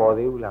မပေါ်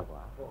သေးဘူးလား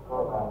ကွာ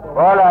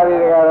ပေါ်လာပြီ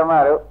ဓမ္မ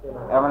တို့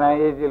အမှန်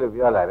ရေးကြည့်လို့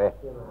ပြောလာတယ်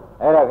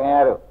အဲ့ဒါခင်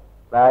ဗျားတို့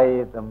သာယေ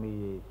သ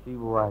မီးစီး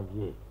ပွား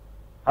ရေး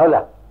ဟုတ်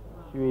လား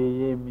ရွှေ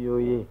ရေး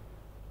မျိုးရေး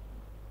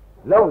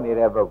လုံနေ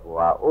တဲ့ပုဂ္ဂိုလ်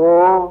ဟာ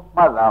အိုး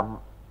မှတ်တာ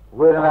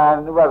ဝေဒနာ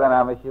နုပဒနာ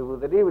မရှိဘူး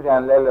တတိပဋ္ဌာ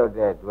န်လဲလို့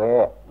တဲ့တွေ့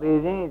သိ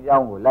ခြင်းအကြော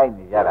င်းကိုလိုက်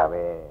နေကြတာ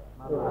ပဲ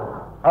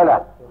ဟုတ်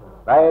လား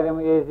သာယသ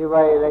မီးစီ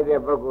ပွားရေးလိုက်တဲ့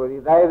ပုဂ္ဂိုလ်ဒီ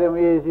သာယသ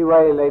မီးစီ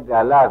ပွားရေးလိုက်တာ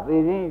လားသိ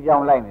ခြင်းအကြော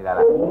င်းလိုက်နေတာ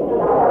လား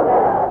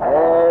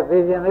သိ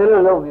ခြင်းသေး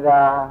လို့လုံနေတာ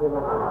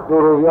သူ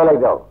တို့ပြောလို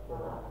က်တော့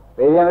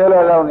သိခြင်းသေး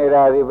လို့လုံနေ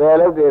တာဒီဘယ်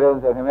လုပ်တယ်တော့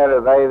ဆိုခင်ဗျား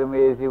တို့သာယသ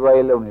မီးစီပွား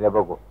ရေးလုံနေတဲ့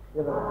ပုဂ္ဂိုလ်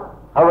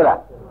ဟုတ်လား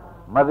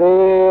မ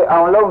သေးအော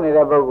င်လုပ်နေ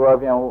တဲ့ပုဂ္ဂိုလ်အ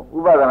ပြင်ဥ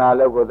ပဒနာ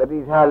လုပ်ကိုတတိ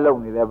ထားလုပ်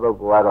နေတဲ့ပုဂ္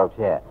ဂိုလ်ကတော့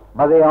ဖြစ်မ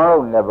သေးအောင်လု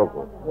ပ်နေတဲ့ပုဂ္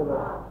ဂိုလ်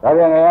ဒါ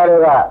ပြန်ငယ်ရ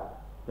တို့က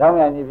ကြောင်း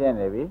မြန်ကြီးဖြစ်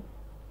နေပြီ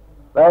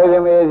သာယသ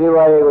မီးစီ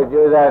ဝါရေးကို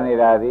ကြိုးစားနေ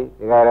တာဒီ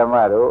ဒကာရမ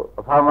တို့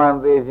အဖမှန်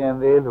သေးခြင်း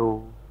သေးလို့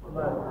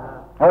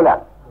ဟုတ်လား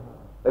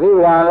တတိပ္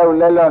ပံလို့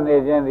လက်လွတ်နေ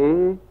ခြင်းဒီ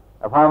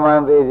အဖမှန်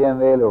သေးခြင်း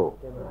သေးလို့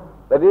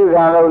တတိပ္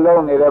ပံလို့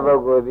လုံးနေတဲ့ပု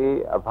ဂ္ဂိုလ်ဒီ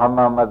အဖ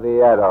မှန်မသေး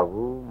ရတော့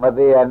ဘူးမ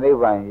သေးရနိဗ္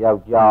ဗာန်ရော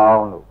က်ကြော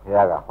င်းလို့ဘု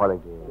ရားကဟောလို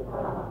က်တယ်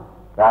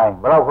ဒါ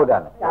ဘယ်တော့ဟုတ်တ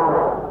ယ်လဲ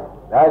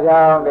ဒါကြော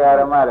င့်တရား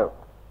ဓမ္မတို့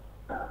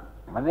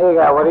မနေ့က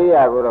ဝရိယ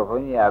ကိုတော့ဘု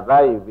န်းကြီးကသာ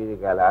ယူပြီးဒီ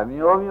ကလာအ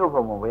မျိုးမျိုး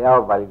ပုံပုံဘုရား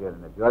ပါဠိတော်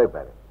နဲ့ပြောလိုက်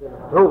ပါတယ်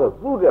သို့တော့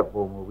သူ့တဲ့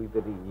ပုံမူပြီးတ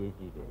တိရေး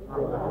ကြည့်တယ်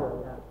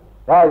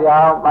ဒါကြော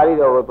င့်ပါဠိ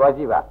တော်ကိုသွား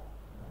ကြည့်ပါ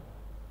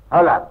ဟု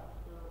တ်လား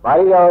ပါ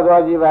ဠိတော်ကို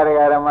သွားကြည့်ပါတ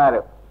ရားဓမ္မ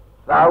တို့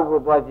စာအုပ်ကို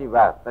သွားကြည့်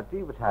ပါတတိ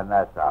ပဋ္ဌာနာ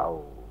စာအု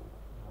ပ်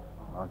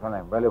ဟောဆုံး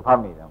လိုက်ဘယ်လိုဖတ်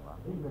မိတယ်ကွာ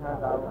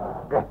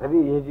ကဲတတိ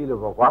ရေးကြည့်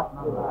လို့ပေါ့ကွာ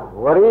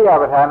ဝရိယ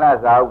ပဋ္ဌာနာ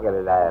စာအုပ်က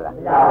လေးလာရလား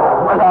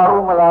မလာ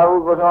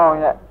ဘူးကိုတော့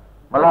ရဲ့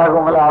မလာ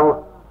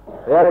ဘူး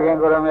ဘုရားခင်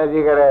ကိုရမေ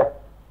ကြီးကလေး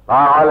ဘာ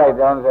ဟောလိုက်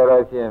တောင်းဆို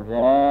တော့ရှင်ဖြ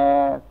င့်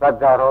သတ္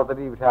တရောတ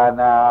တိပဋ္ဌာ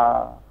နာ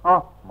ဟော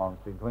မောင်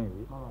စိတ်ထွင်း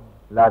ပြီ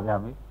လာပြန်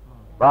ပြီ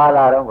ဘာ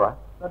လာတော့ကွာ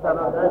သတ္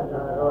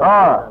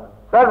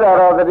တ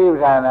ရောတတိပ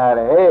ဋ္ဌာနာ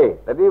တဲ့ဟေး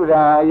တတိပဋ္ဌာ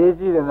န်အရေး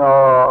ကြီးတယ်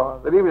နော်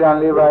တတိပဋ္ဌာန်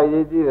၄ပါးအ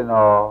ရေးကြီးတယ်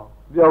နော်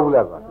ပြောဘူး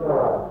လားကွာ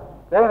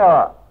ဒါ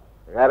တော့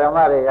ဓမ္မ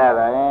တွေက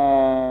လ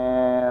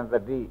ည်း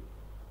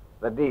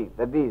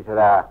တတိဆို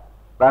တာ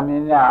ဗာမ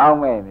င်းများအောင်း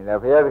မဲ့နေတယ်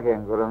ဘုရားသခင်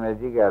ကိုရမေ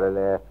ကြီးကလ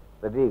ည်း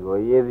တတိကို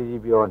ရေး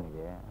ကြီးပြောနေတ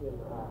ယ်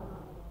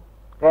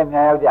ခဲ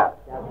များရောက်ကြ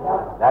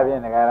ဒါဖြ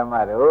င့်ဓမ္မ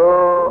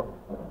တို့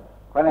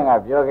ခொနက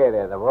ပြောခဲ့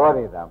တဲ့သဘော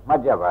တွေသာမှ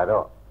တ်ကြပါ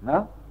တော့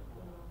နော်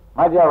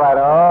မှတ်ကြပါ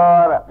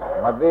တော့တဲ့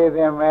မသေးသ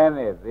င်မဲ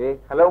နဲ့သေ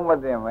ခလုံးမ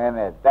သင်မဲ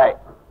နဲ့တိုက်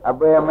အ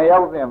ပယ်မရော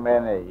က်သင်မဲ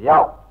နဲ့ရော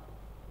က်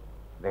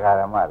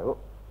ဓမ္မတို့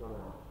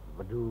ဘ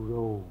ဒူ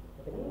တော့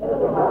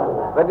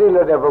တတိ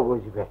လွတ်တဲ့ပုဂ္ဂို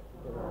လ်ရှိပဲ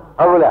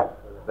ဟုတ်ဘူးလား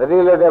တတိ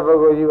လွတ်တဲ့ပုဂ္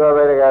ဂိုလ်ရှိပါ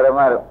ပဲဓမ္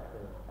မတို့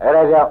အဲ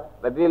ဒါကြောင့်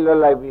တတိလွတ်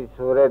လိုက်ပြီ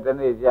ဆိုတဲ့တ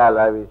နေ့ကြာ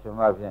လာပြီဆို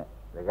မှဖြင့်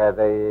ဒကာ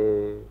သေး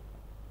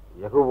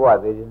ယခုဘဝ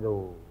သေးခြင်း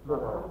သို့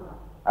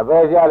အပေ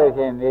ကြလို့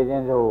ချင်းနေခြ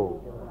င်းသို့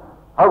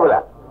ဟုတ်က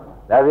လား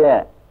ဒါဖြင့်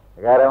ဒ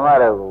ကာဓမ္မ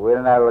တို့ဝေဒ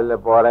နာကိုလ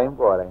ည်းပေါ်တို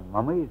င်းမ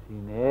မိစီ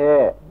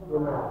နဲ့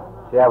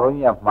ဆရာဘုန်း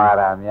ကြီးကမှား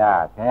တာများ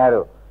ခင်ဗျား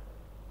တို့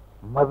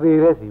မသေး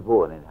တဲ့စီ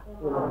ပို့နေတာ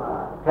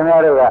ခင်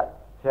ဗျားတို့က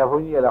ဆရာဘု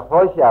န်းကြီးကလည်း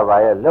ဟောရှာပါ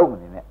ရဲ့လုံ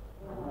နေနဲ့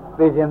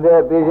သိခြင်းတဲ့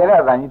အတန်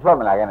ကြီးထွက်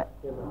မလာခဲ့နဲ့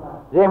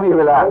ရင်းပြီဗ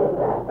လားဒါ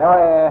ပေ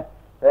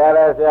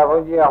မဲ့ဆရာဘု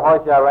န်းကြီးကဟော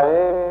ရှာပါ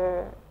ရဲ့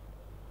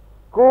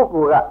ကို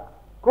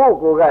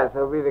က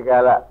ဆိုပြီးဒီက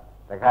လာ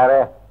တခါတ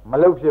ည်းမ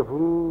လုဖြစ်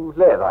ဘူး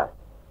လှဲ့သွားတယ်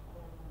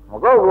မ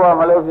ကိုက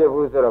မလုဖြစ်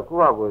ဘူးဆိုတော့ကို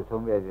ယ့်ဟာကိုယ်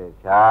ဆုံးပြချက်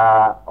ချာ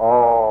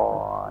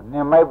န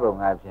င်မိုက်ပုံ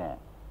ကဖြင့်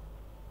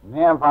န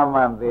င်ဖမှ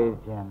န်သေး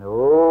ခြင်း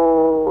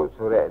လို့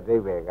ဆိုတဲ့အဓိ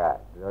ပ္ပာယ်က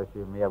လောရှိ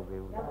မရောက်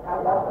သေးဘူး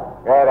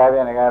ကဲဒါဖြ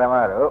င့်ဓမ္မ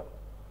တို့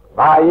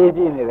ဘာအရေး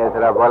ကြီးနေလဲ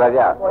ဆိုတော့ပေါ်လာ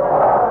ကြ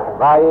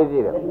ဘာအရေး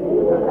ကြီးတယ်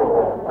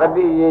သ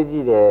တိအရေး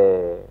ကြီးတယ်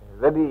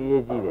တ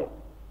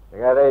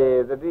ကယ်လ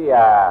ည်းတတိ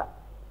ဟာ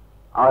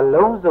အ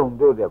လုံးစုံ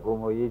တို့တဲ့ပုံ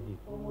မရေးကြီး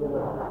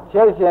ချ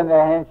က်ရှင်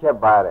တဲ့ဟင်းချက်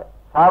ပါတဲ့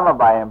သားမ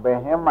ပါရင်ဘယ်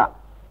ဟင်းမှ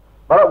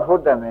ဘလို့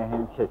ဖို့တဲ့ဟ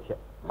င်းချက်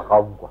မကော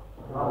င်းဘူးကွာ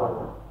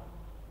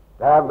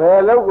ဒါဘယ်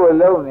လောက်ကို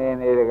လုံ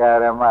နေဒကာ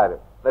ရမ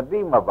တို့တတိ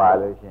မပါ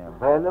လို့ရှိရင်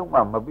ဘယ်လုံးမှ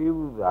မပြီး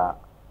ဘူးသာ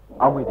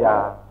အောင်မကြ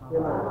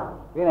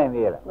ပြီးနိုင်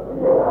သေးလား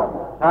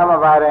သားမ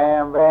ပါတယ်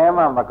ဘယ်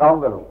မှမကောင်း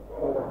သလို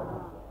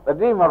တ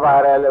တိမပါ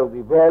တဲ့လို့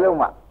ဒီဘယ်လုံး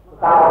မှ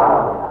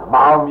မ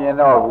အောင်မြင်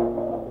တော့ဘူး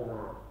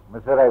မ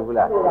စရိုက်ဘူး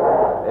လား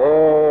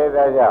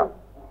ဒါကြောင့်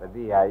တ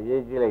တိဟာ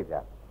ရေးကြည့်လိုက်တာ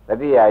တ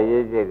တိဟာ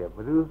ရေးကြည့်တယ်ဘ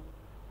ယ်သူ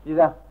ကြည်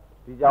သား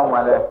ဒီเจ้าမှ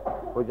လည်း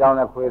ကိုเจ้า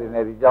နဲ့ခွေးတွေ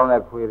နဲ့ဒီเจ้า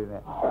နဲ့ခွေးတွေ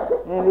နဲ့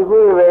ဒီ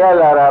ခွေးတွေပဲ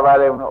လာတာပါ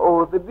လေ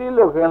အိုးတတိ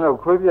လွတ်ခင်းလို့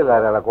ခွေးပြစ်လာ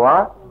တာလားကွာ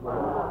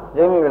ရ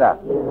င်းမိဗလား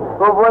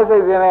ကိုပွဲစိ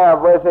တ်တွေက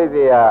ပွဲစိတ်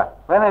တွေက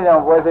ဘယ်နဲ့ကြော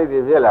င့်ပွဲစိတ်တွေ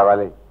ဖြစ်လာပါ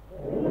လိမ့်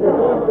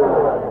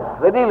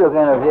တတိလွတ်ခ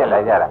င်းလို့ဖြစ်လာ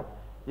ကြတာ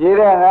ရေ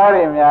တဲ့ငါး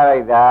တွေများလို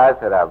က်တာ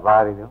ဆိုတာဘာ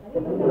တွေလဲ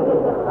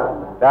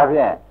ဒါဖြ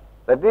င့်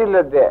တတိလွ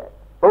တ်တဲ့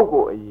ပုဂ္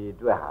ဂိုလ်အရေးအ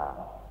တွက်ဟာ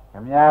ခ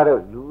င်ဗျား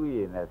တို့လူရ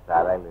ည်နဲ့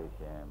စားလိုက်လို့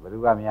ရှင်ဘယ်သူ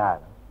ကများ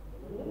လဲ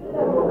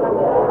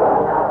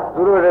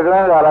သူတို့တွ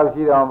န်းစာလောက်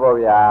ရှိတော့ပေါ့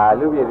ဗျာ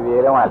လူပြည်တပြေ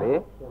လုံးကလေ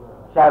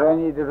ရှာတွန်း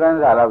ကြီးတွန်း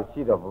စာလောက်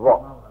ရှိတော့ပေါ့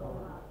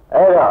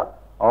အဲ့တော့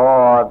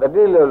တ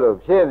တိလို့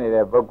ဖြစ်နေ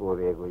တဲ့ပုဂ္ဂိုလ်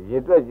တွေကိုရေ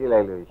တွက်ကြည့်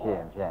လိုက်လို့ရှိရ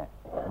င်ဖြင့်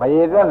မ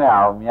ရေတွက်နဲ့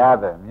အောင်များ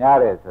တ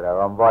ယ်ဆိုတာက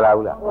မပေါ်လာ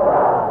ဘူးလား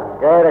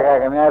ကဲတခါ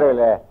ခင်ဗျားတို့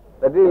လည်း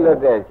တတိလွတ်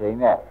တဲ့ချိန်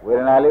နဲ့ဝေဒ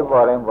နာလေး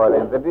ပေါ်တိုင်း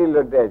တတိ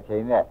လွတ်တဲ့ချိ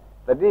န်နဲ့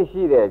တတိ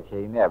ရှိတဲ့ချိ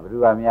န်နဲ့ဘယ်သူ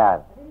ကများ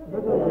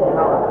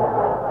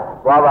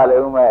ပွားပါလေ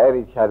ဦးမယ်အဲ့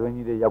ဒီခြာတွင်း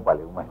ကြီးတွေရောက်ပါ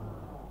လေဦးမယ်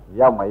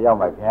ရောက်မှခင်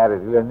ဗျားတို့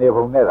ဒီလိုနေ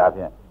ပုံနဲ့သာဖြ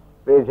င့်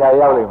ပေချာ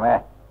ရောက်လိမ့်မယ်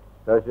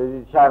တော့ရှိ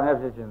ခြာနဲ့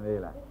ဖြစ်ရှင်သေး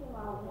လား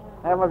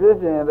မဖြစ်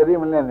ရှင်တတိ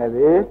မလက်နဲ့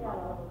လေ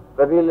တ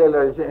တိလက်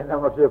လို့ရှိရင်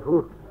တော့မဖြစ်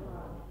ဘူး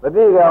တ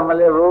တိကမ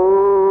လက်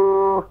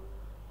ဘူး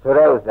ဆို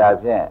တဲ့ဥစ္စာ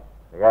ဖြင့်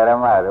ဒကာရ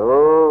မ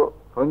တို့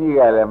ဘုန်းကြီးက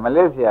လည်းမလ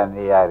က်เสีย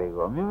နေရာတွေ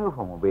ကိုအမျိုးမျိုး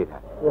ဖုံမပေးတာ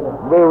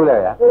မပေးဘူးလား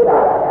ဗျာ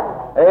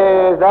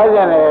စားကြ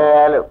တ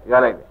ယ်လို့ပြော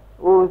လိုက်တယ်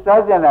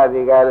စားကြတာ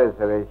ဒီကားလို့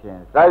ဆိုလို့ရှိရ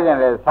င်စားကြ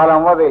တယ်ဆာလော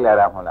င်မောသိလာ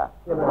တာမဟုတ်လား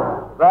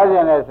စားကြ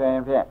တယ်ဆိုရ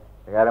င်ဖြင့်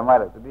ဒကာရမ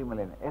တို့တတိမလ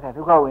က်နဲ့အဲ့ဒါ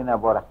ဒုက္ခဝေဒနာ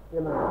ပေါ်တာ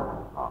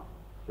ဟော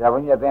ဆရာဘု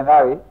န်းကြီးသင်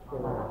ထားပြီ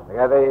ဒ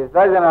ကာသေး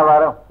စားကြတာဘာ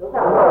တော့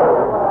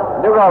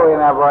ဒုက္ခဝေဒ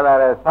နာပေါ်လာ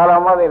တဲ့ဆာလော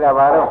င်မောသိတာ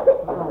ဘာတော့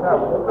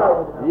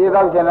ရေ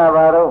တော့ချင်တာ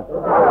ဘာတော့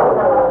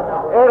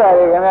အဲ့ဒါ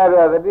တွေခင်ဗျား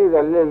တို့သတိ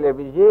နဲ့လစ်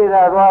ပြီးရေ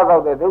သာသွား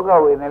တော့တဲ့ဒုက္ခ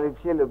ဝေဒနာလေး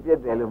ဖြစ်လို့ပြတ်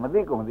တယ်လို့မသိ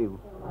ကုန်မသိ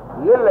ဘူး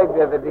လစ်လိုက်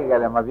တဲ့သတိက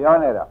လည်းမပြော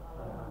နဲ့တော့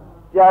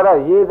ကြာတော့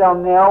ရေတောင်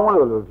နေအောင်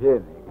လို့ဖြစ်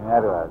နေခင်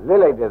ဗျားတို့ကလစ်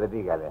လိုက်တဲ့သ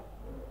တိကလည်း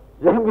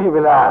ရင်းပြီဗ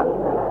လား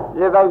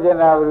ရေတော့ချင်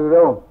တာဘယ်လို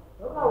တော့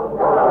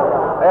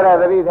အဲ့ဒါ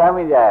သတိထား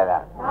မိကြရ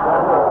လား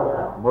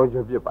မိုး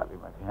ချိုးပြစ်ပါလိ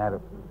မ့်မယ်ခင်ဗျား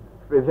တို့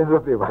ပြည့်စင်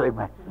လို့ပြပါလိမ့်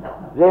မယ်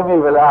ရင်းပြီ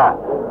ဗလား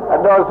အ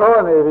တော်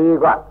ဆိုးနေပြီ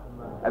ကွ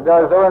အ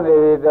တော်ဆိုးနေ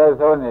ပြီတော်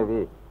ဆိုးနေ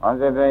ပြီဟော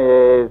စတဲ့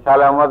ဆာ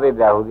လမောသိ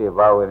တာဟုတ်ပြီ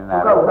ဘာဝေဒနာ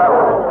လဲဒုက္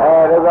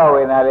ခ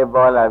ဝေဒနာလေး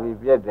ပေါ်လာပြီး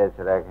ပြက်တယ်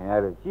ဆိုတာခင်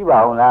ဗျားတို့ကြည့်ပါ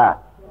ဦးလား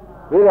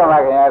ပြီးတော့မှ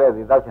ခင်ဗျားတို့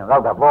ဒီတောက်ချင်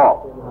တော့တာပေါ့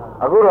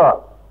အခုတော့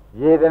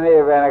ရေတနေ့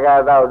ပဲငါ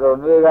တော့တို့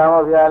နှွေကံမ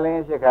ဖျားလ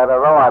င်းရှိခါ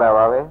တော့တော့ရတာ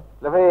ပါပဲ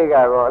လက်ဖေးက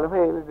တော့လက်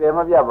ဖေးတယ်မ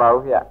ပြတ်ပါ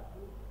ဘူးဗျ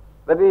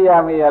တတိယ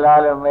မိယလား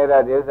လို့မဲတာ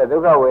ဒီဥစ္စာဒု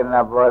က္ခဝေဒ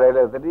နာပေါ်တယ်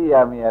လို့တတိယ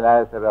မိယ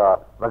လားဆိုတော့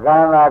ပကံ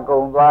လာ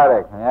ကုံသွားတ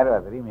ယ်ခင်ဗျားတို့က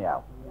သတိမရ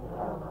ဘူး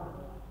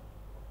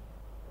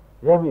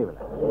ရင်းမိဗ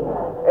လား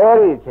အဲ့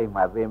ဒီအချိန်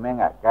မှာသင်မင်း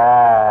က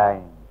ဂို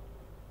င်း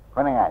ခொ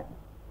နဲ့က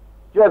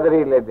ကျွတ်တ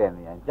တိလက်တဲ့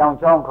နေရာကြောင်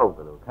ချောင်းခုတ်တ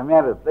ယ်လို့ခင်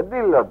ဗျားတို့တတိ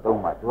လွတ်သုံး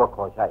မှာသူက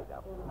ခေါ်ချိုက်တာ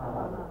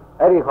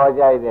အဲ့ဒီခေါ်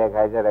ချိုက်တဲ့အ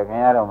ခါကျတော့ခင်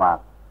ဗျားတို့မှာ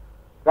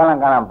က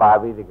လန်ပါ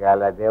ပြီးဒီက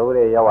လာတေဦး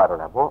ရဲ့ရောက်ရ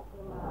တော့တာပေါ့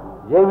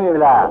ရင်းမိဗ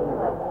လား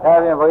ဒါ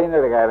ဖြင့်ဘုန်းကြီး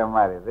တို့တရားဓမ္မ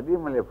တွေသတိ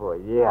မလစ်ဖို့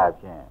ရေးဟာ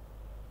ဖြင့်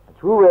အ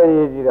ထူးပဲ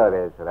ရေးကြည့်တော့တ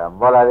ယ်ဆိုတာမ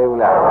ပေါ်လာသေးဘူး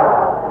လား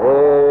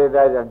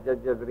ဒါကြောင့်ကြက်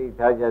ကြက်သတိ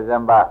ထားကြစ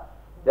မ်းပါ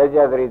ကြက်ကြ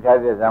က်သတိထား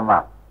ကြစမ်းပါ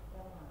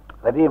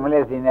သတိမလ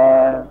စ်စီနဲ့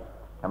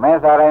သမင်း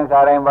စားတိုင်း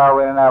ဘာ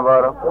ဝေဒနာပေါ်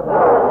တော့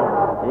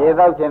ရေ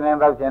တောက်ခြင်းနဲ့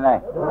တောက်ခြင်းတို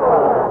င်း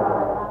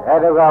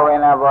ဒုက္ခဝေဒ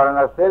နာပေါ်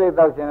တော့ဆေးလေး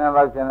တောက်ခြင်းနဲ့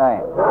တောက်ခြင်းတို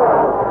င်း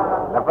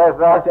တစ်ဖက်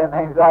စားခြင်း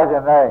တိုင်းစားခြ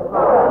င်းတိုင်း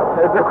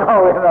ဒုက္ခ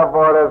ဝေဒနာ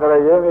ပေါ်တယ်ဆို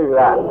တော့ရင်းပြီ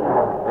လား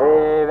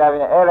ဒါဖြ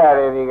င့်အဲ့ဓာ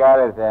တွေဒီကား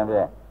လို့ဆိုရင်ဖြ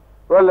င့်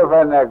ကိုယ်လက်ဖ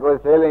က်နဲ့ကိုယ်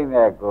ဆေးလိမ့်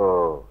နဲ့ကို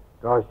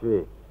တော်ရွှေ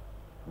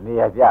နေ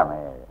ရာကြမ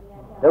ယ်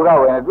ဒုက္ခ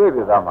ဝေဒနာတွေ့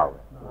ပြီးသွားမှာ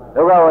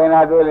ဒုက္ခဝေဒ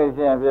နာတွေ့လို့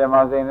ရှိရင်ပြေ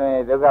မောင်စိန်တွေ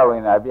ဒုက္ခဝေ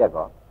ဒနာအပြတ်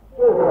ကော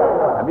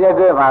အပြတ်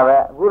တွေ့မှာပဲ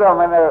အခုတော့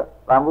မင်း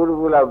ဗံဘူး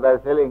ဘူးလောက်ပဲ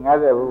ဆေးလိမ့်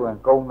50ဘူးဝင်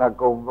ကုံ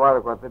သွားတ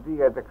ယ်ကွာတတိ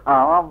ကတခါ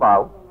မှမပါ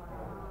ဘူး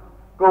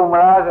ကုံမ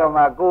လားဆို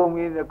မှကုံ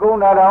ပြီးကုံ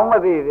တာတော့မ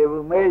သိသေး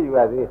ဘူးမဲယူရ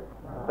သေး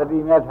တတိ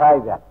မြတ်ထား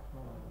လိုက်တာ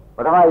ပ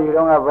ထမယူ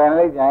တော့ကဘယ်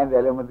လိုက်ကြရင်တ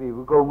ယ်လို့မသိ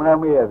ဘူးကုံမလား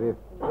မေးရသေး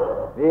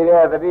ဒီ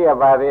တဲ့တတိက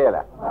ပါသေး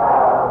လား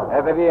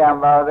တတိက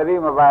ပါတတိ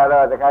မပါ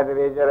တော့တခါတ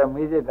လေကျတော့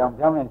မေးစစ်တောင်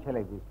ပြောင်းပြန်ချက်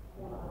လိုက်ပြီ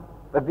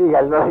တတိကလွ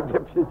တ်လိုက်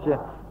တဲ့ဖြစ်ချ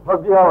င်းမ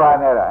ပြောပါ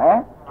နဲ့တော့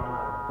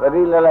သ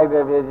တိလွတ်လိုက်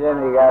တဲ့ဖြစ်ချင်း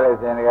ဒီကားလို့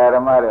ရှင်ဒကာဓ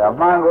မ္မတွေအ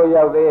မှန်ကို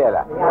ရောက်သေးရ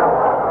လား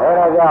အဲ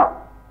ဒါကြောင့်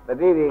တ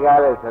တိဒီကား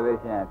လို့ဆိုလို့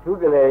ရှိရင်ထူး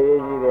တလေ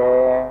ရေးကြည့်တယ်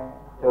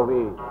ဆို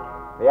ပြီး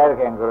ဘုရားသ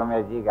ခင်ကိုရမေ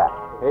ကြီးက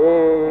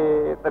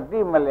တတိ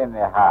မလင်း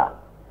နဲ့ဟာ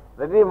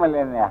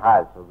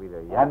ဆိုပြီး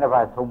တော့ယန္တပါ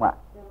ဆုံးမ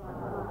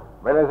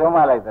ဘယ်လိုဆုံးမ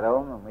လိုက်တဲ့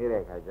တော့မေး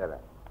တဲ့အခါကျ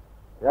တော့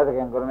ဘုရားသခ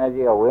င်ကိုရမေ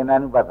ကြီးကဝေဒနာ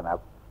နုပဒနာ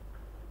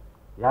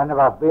ယန္တ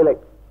ပါပေးလို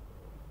က်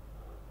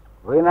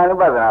ဝေဒနာနု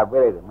ပဒနာ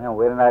ပေးလိုက်တယ်မင်း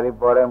ဝေဒနာတွေ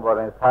ပေါ်တိုင်း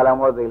ဆာလ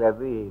မောသိလည်း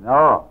သိ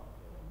နော်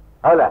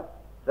ဟုတ်လား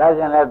စား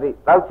ခြင်းလည်းသိ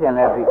တောက်ခြင်းလ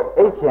ည်းသိ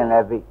အိတ်ခြင်းလ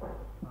ည်းသိ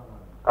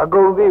အ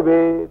ကုန်သိပြီ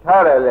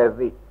ထားတယ်လည်း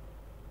သိ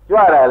ကြွ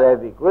တယ်လည်း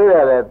သိကိုယ်တ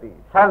ယ်လည်းသိ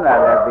ဆန်းတယ်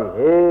လည်းသိ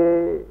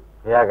ဟေး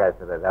ဘုရားက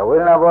ဆိုတော့ဒါဝေ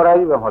ဒနာပေါ်တာ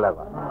ကြီးပဲမဟုတ်လား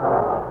ကွာ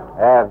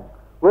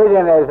ကိုယ်ခြ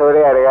င်းတယ်ဆို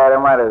တဲ့ဓ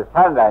မ္မတွေဆ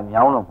န်းတာ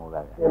ညောင်းလို့မဟုတ်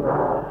လား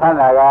ဆန်း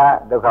တာက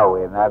ဒုက္ခ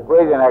ဝေဒနာကို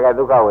ယ်ခြင်းက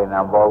ဒုက္ခဝေဒနာ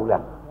ပေါ်ဘူး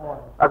လား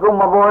အကုန်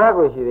မပေါ်ရ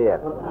ကိုရှိသေးရဲ့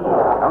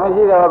အမ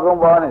ရှိတော့အကုန်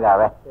ပေါ်နေတာ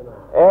ပဲ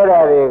အဲ့ဒါ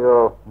တွေ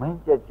ကိုမင်း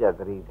ကြက်ကြက်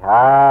သတိ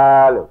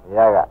ထားလို့ဘု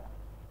ရားက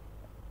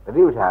သ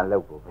တိဥထာလု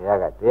ပ်ကိုဘုရား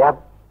ကတရား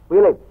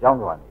ပေးလိုက်ကြောင်း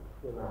သွားနေ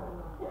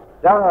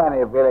ကြောင်းသွားနေ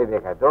ပေးလိုက်တဲ့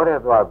အခါတော်တဲ့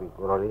သွားပြီး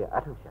ကိုတော်လေးအ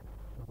ထုချက်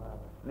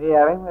နေ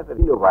ရာတိုင်းမှာသ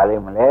တိလို့ပါလိ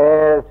မ့်မလဲ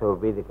ဆို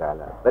ပြီးဒီက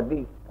လာသတိ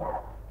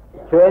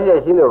ချွဲချက်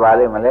ရှိလို့ပါ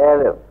လိမ့်မလဲ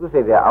လို့သူစိ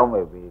တ်ထဲအောက်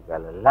မဲ့ပြီးကလာ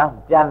လမ်း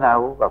ပြန်လာ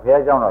ဘူးကဘု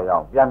ရားကြောင်းတော်ရော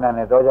က်ပြန်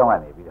တဲ့တော်ကြောင်းက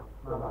နေပြီးတော့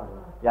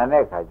ပြန်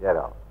တဲ့အခါကျ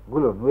တော့အခု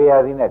လိုနှွေရ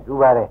သည်နဲ့ဒူ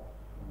ပါတယ်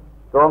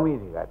တောမိ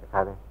တွေကတခါ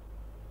တည်း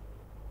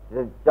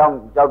ကြော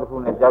က်တစ်ခု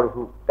နဲ့ကြောက်တစ်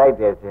ခုတိုက်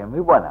တယ်ဆိုရင်မိ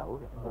ပွားနာဟုတ်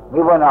တယ်မိ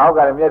ပွားနာအောက်က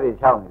လည်းမျက်တွေ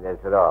ချောင်းနေတယ်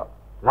ဆိုတော့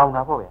လောင်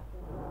တာပေါ့ဗျာ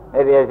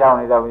အဲ့ဒီချောင်း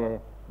နေတော့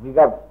မိက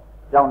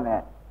ကြောင်းနဲ့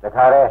တ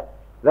ခါတည်း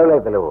လှုပ်လို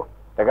က်တယ်လို့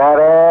တခါ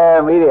တည်း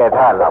မိတွေ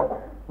ထားလောင်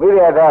မိ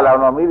တွေထားလောင်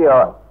တော့မိတွေ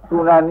သူ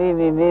နာ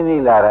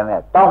နီးလာတယ်နဲ့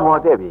တောင်းမော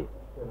တက်ပြီ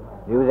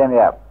ဒီဥစ္စာ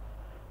နဲ့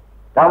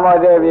တောင်းမော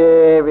တက်ပြီ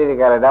ပြီးဒီ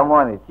ကရတောင်း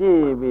မောနေကြ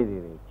ည့်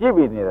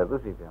ပြီးနေတော့သူ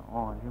စိတ်က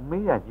အော်ဒီမိ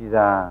ရကြည်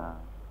သာ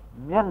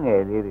မျက်င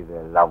ယ်လေးတွေလ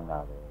ည်းလောင်တာ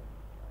ပဲ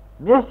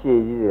မျက်ရှည်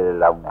ကြီးတွေလည်း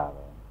လောင်တာ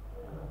ပဲ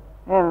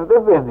သ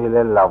စ်ပင်တွေလ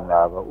ည်းလောင်တာ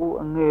ပဲဥ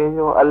အငယ်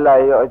ရောအလို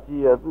က်ရောအကြ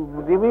ည့်ရောသူ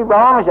ဒီမိဘာ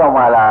မှမရှောင်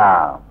ပါ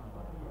လား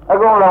အ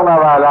ကုန်လောင်တာ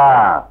ပါ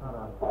လား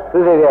သူ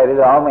စိတ်ကဒီ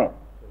လိုအောင်မေး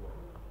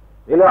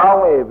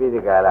ပြီးဒီ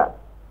ကရ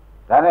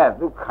ဒါနဲ့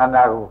သူခန္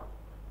ဓာကို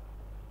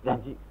ပြန်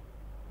ကြည့်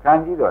ခံ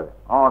ကြည့်တော့လေ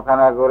ခန္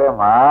ဓာကိုယ်ထဲ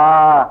မှာ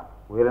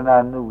ဝေဒနာ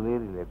နုလေး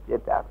တွေလည်းပြ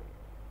က်တာပဲ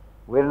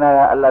ဝေဒနာက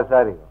အလတ်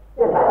စားတွေကို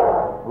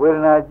ဝေဒ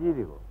နာကြီး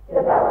တွေကို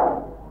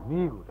မိ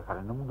ကိုတခါ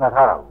နမူနာ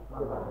ထားတာဘူး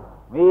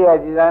မိရ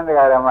ကြည်စမ်းတ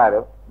ရားဓမ္မ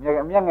တို့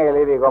မျက်ငယ်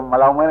လေးတွေကမ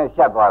လောင်မနဲ့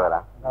ရှက်သွားသ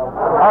လား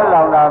ဟော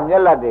လောင်တာမျ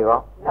က်လက်တွေက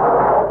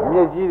မျ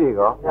က်ကြီးတွေ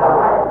က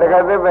တခါ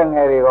သစ်ပင်င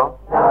ယ်တွေက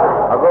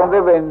အကုန်သ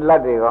စ်ပင်လ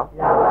က်တွေက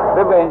သ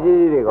စ်ပင်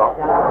ကြီးတွေက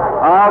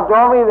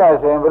တောမိတာ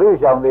ဆိုရင်ဘုရု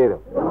ရှောင်သေးတယ်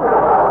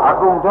အ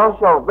ကုန်တော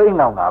လျှောက်သိမ့်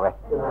လောင်တာပဲ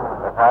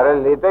တခါလေ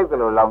လေတိတ်က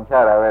လေးလောင်ချ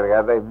တာပဲတခါ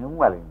သိမြုံ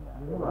မှလိမ့်မ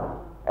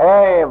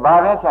ယ်ဘာ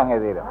နဲ့ခြံခဲ့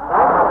သေးတယ်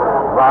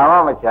ဘာမှ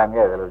မခြံ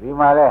ခဲ့တယ်လို့ဒီ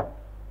မှာလဲ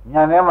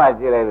ညာထဲမှာ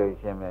ကြည့်လိုက်လို့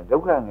ရှင်ပြန်ဒု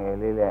က္ခငယ်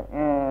လေးလဲ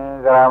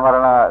သရမ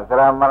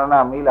ရဏ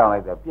မီးလောင်လို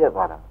က်တယ်ပြက်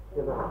သွားတာ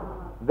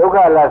ဒုက္ခ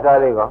လက်စား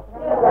လေးကော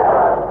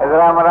သ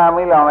ရမရဏ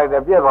မီးလောင်လိုက်တ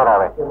ယ်ပြက်သွားတာ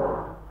ပဲ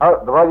ဟုတ်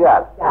သဘောကျ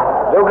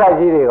ဒုက္ခ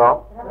ကြီးတွေကော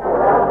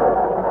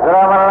သရ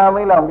မရဏ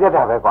မီးလောင်ပြက်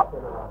တာပဲကွာ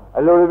အ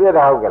လိုလိုပြက်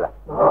တာဟုတ်ကဲ့လား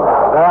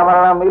သရမရ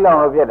ဏမီးလောင်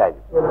လို့ပြက်တာ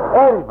ကြီး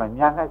အဲ့ဒီမှာ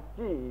ညာက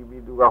ကြည့်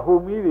ပြီးသူကဟို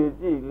မီးတွေ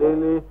ကြည့်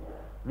လေး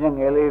မျက်င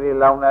ယ်လေးတွေ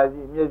လောင်တာ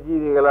ကြီးမျက်ကြီး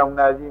တွေလောင်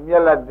တာကြီးမျ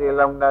က်လက်တွေ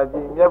လောင်တာ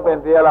ကြီးမျက်ပင်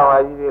တရားလောင်ဟာ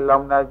ကြီးတွေလော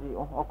င်တာကြီး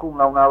အခု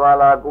လောင်တာပါ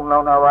လားကုံလော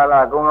င်တာပါ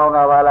လားကုံလောင်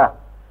တာပါလား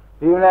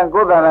ဒီနဲ့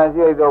ကိုယ်တဏ္ဍာ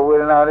ရှိတဲ့ဝေ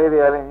ဒနာလေး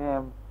တွေလည်း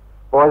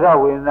ပေါ်ကြ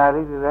ဝေဒနာ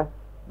လေးတွေလည်း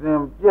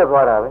ပြက်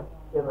သွားတာပဲ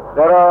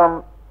တော်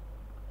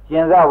ကျ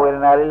င်စဝေဒ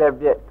နာလေးလည်း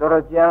ပြက်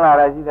တော်ကျန်းလာ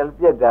တာကြီးလည်း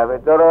ပြက်တာပဲ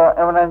တော်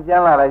အမှန်တန်ကျ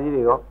န်းလာတာကြီး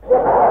တွေရော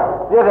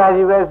ပြက်တာ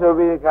ကြီးပဲဆို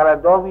ပြီးခါလာ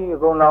တော်ပြီးအ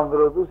ကုန်လောင်သူ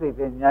တို့သူ့စိတ်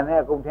ထဲညာနဲ့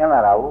အကုန်ထင်းလာ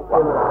တာဟုတ်ကွာ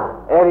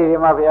အဲ့ဒီ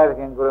မှာဘုရားသ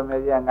ခင်ကိုရမေ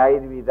ကြီးကငါဤ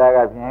တပိသားက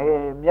ဖြင့်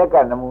မြက်က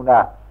နမူနာ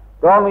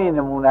တော်မိန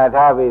မူနာ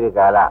ထားပြီးဒီ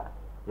ကာလ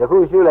ယခု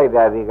ရှုလိုက်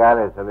တာဒီကား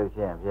လဲဆိုလို့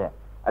ရှိရင်ဖြင့်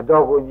အ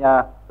တော်ကိုညာ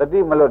တတိ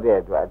မလွတ်တဲ့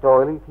အတွက်အတော်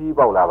ကလေးခီး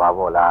ပေါက်လာပါ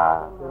ဘော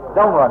လား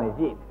တောင်းတော်နေ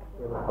ကြည့်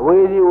အ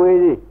ဝေး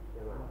ကြီး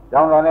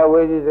ကျောင်းတော်နဲ့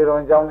ဝေးကြီးစေ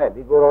တော်ကျောင်းနဲ့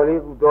ဒီကိုယ်တော်လေး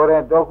ကူတော်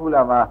တဲ့တောခု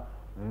လာမှာ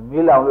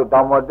မီးလောင်လို့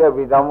တောင်ပေါ်တက်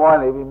ပြီးတောင်ပေါ်က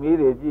နေပြီးမီး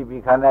တွေကြည့်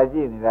ပြီးခန္ဓာကြ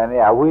ည့်နေတာ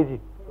နဲ့အဝေး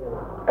ကြီး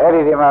အဲ့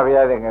ဒီမှာဘု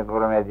ရားသခင်ကို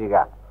ရမေကြီးက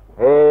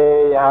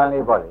ဟေးယဟန်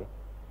လေးပေါ့လေ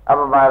အပ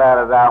မရရ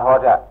တာဟော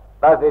တာ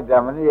သစိတ္တ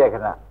မနိယခ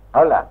ဏ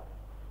ဟုတ်လား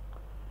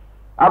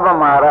အပ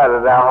မရရ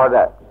တာဟော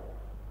တာ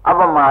အ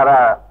ပမရရ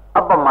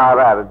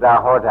တာ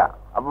ဟောတာ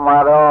အပမ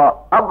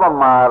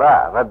ရ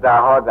ရတာ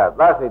ဟောတာ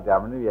သစိတ္တ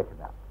မနိယခ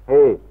ဏ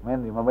ဟေးမင်း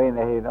ဒီမမေး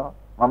နဲ့ဟေးနော်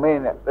မမေး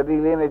နဲ့တတိ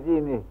လေးနဲ့ကြ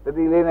ည့်နေဟု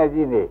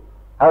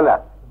တ်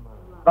လား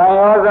တန်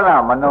ရောစနာ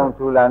မနုံ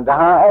ထူလံတ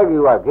ဟံအဘိ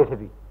ဝဂိသ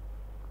တိ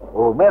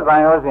မဲ့တန်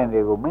ရောစင်တွေ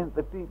ကိုမင်းတ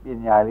တိပ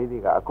ညာလေးတွေ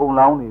ကအကုန်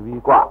လောင်းနေပြီ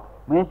ကွ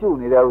မင်းရှု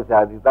နေတဲ့ဥစ္စာ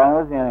ဒီတန်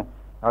ရောစင်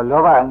လော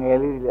ဘအငယ်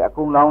လေးတွေအ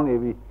ကုန်လောင်းနေ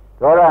ပြီ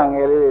ဒေါသအင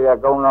ယ်လေးတွေအ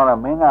ကုန်လောင်းလာ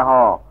မင်းက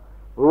ဟော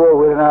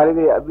ဝေဒနာလေး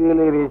တွေအသေး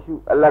လေးတွေရှု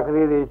အလက်က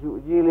လေးတွေရှု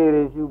အကြီးလေး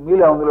တွေရှုမိ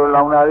လောင်သလို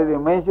လောင်တာလေးတွေ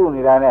မင်းရှု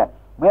နေတာနဲ့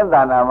မင်းတ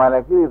ဏ္ဍာမှာလ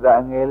ည်းကိလေသာ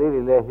အငယ်လေး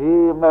တွေလည်း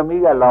ဟေးမ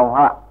မီးကလောင်ဟ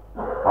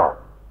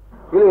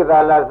ကိလေသာ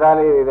လက်စား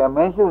လေးတွေလည်းမ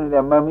င်းရှုနေ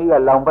တဲ့မမီးက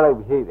လောင်ပလိုက်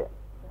ပြီတဲ့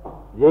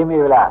ရိမ့်မိ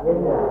ဗလား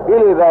ကိ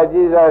လေသာ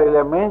ကြီးစားတွေလ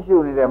ည်းမင်းရှု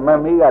နေတဲ့မ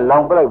မီးကလော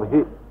င်ပလိုက်ပြီ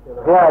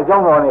ဘုရားအကြော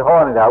င်းတော်နေဟော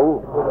နေတာဟုတ်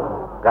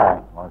ကဲ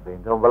မောစိန်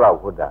သုံးဘလောက်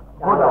ဟုတ်တာ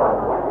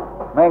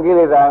မင်းကိ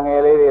လေသာငယ်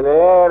လေးတွေလ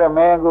ည်းတဲ့မ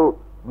င်းက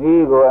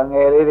မီးကိုအင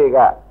ယ်လေးတွေက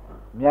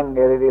မျက်င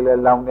ယ်လေးတွေလ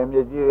ည်းလောင်တယ်မျ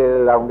က်ကြီးတွေလ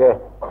ည်းလောင်တယ်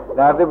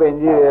ဒါသစ်ပင်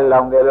ကြီးတွေ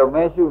လောင်တယ်လို့မ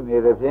င်းရှုနေ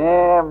တယ်ဖြ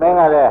င့်မင်း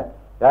ကလည်း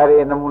ဒါတွေ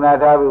နမူနာ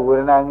ထားပြီးဝေ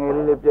ဒနာငယ်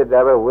လေးပြက်တာ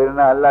ပဲဝေဒ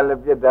နာအလတ်လ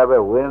ည်းပြက်တာပဲ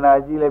ဝေဒနာ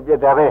ကြီးလည်းပြက်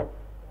တာပဲ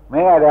မ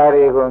င်းကဒါ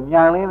တွေကို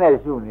ညံလေးနဲ့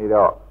ရှုနေ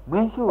တော့မ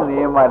င်းရှုနေ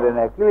မှတည်း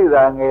နဲ့ကိလေ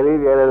သာငယ်လေး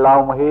တွေလည်းလော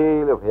င်မ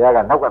ဟေးလို့ဘုရားက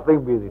နောက်ကသိ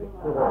မ့်ပေးသေးတယ်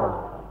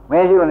မ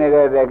င်းရှုနေ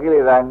တဲ့ကိလေ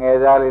သာငယ်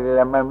စားလေးတွေလ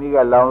ည်းမမီးက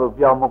လောင်လို့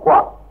ပြောင်းမကွ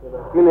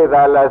ကိလေ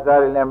သာလက်စား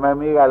တွေလည်းမ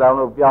မီးကလောင်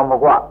လို့ပြောင်းမ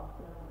ကွ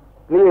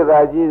ကိလေသာ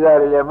ကြီးစား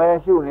တွေလည်းမင်း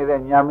ရှုနေတဲ့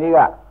ညံမီးက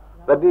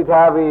တတိ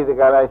ထားပြီးဒီ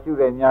ကလာရှု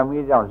တဲ့ညာ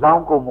မီးကြောင့်လော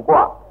င်းကုန်မ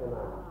ကွာ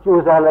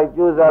ကျိုးစားလိုက်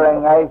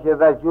ငါ့ဖြစ်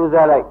သားကျိုး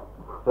စားလိုက်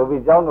ဆို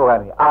ပြီးကျောင်းတော်က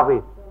နေအား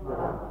ပေး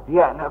ဒီက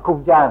အကု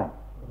န်ကြားနေ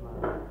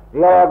ဒီ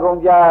ကအကုန်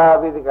ကြား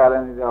ပြီးဒီကလာ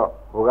နေတော့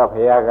ဟိုကဖ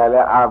ရာကလ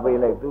ည်းအားပေး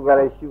လိုက်သူက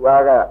လည်းရှု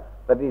အားက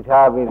တတိ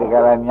ထားပြီးဒီက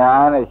လာညာ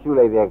နဲ့ရှု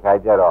လိုက်တဲ့အခါ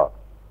ကျတော့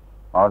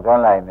မောင်ထွ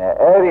န်းလိုက်နေ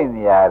အဲ့ဒီ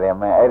နေရာထဲ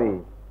မှာအဲ့ဒီ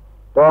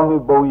တော်မီ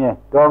ပုံရင်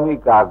တော်မီ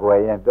ကာကွယ်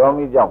ရင်တော်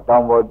မီကြောင့်တော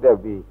င်ပေါ်တက်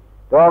ပြီး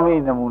တော်မီ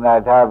နမူနာ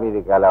ထားပြီး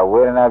ဒီကလာ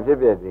ဝေဒနာဖြစ်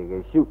ဖြစ်တွေက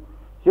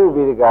ရှု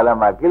ပြီးဒီကလာ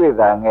မှာကိလေ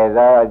သာငယ်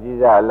စားအကြီး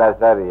စားအလတ်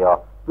စားတွေရော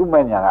သူ့မ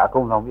ညာကအကု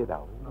န်လုံးပြစ်တာ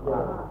ဟုတ်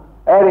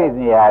အဲ့ဒီ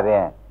နေရာထဲ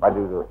မ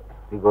တူလို့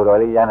ဒီကိုယ်တော်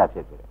လေးရဟနာဖြ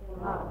စ်တယ်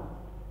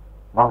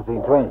မောင်စိ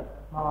န်ထွင်း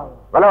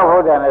ဘယ်လိုဟု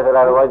တ်တယ်လဲဆို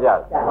တာတော့ကြား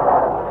တယ်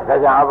ဒါ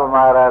ကြောင့်အပမ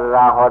ရ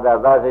ရာဟောတာ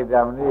သစိတ်တ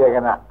မနိယက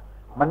နာ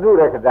မနု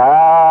ရခတာ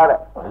တဲ့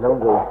အလုံး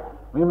စုံ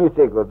မိမိ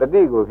စိတ်ကိုတ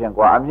တိကိုဖြင့်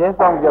ကွာအမြဲ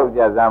ဆောင်ကြောက်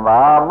ကြစမ်းပါ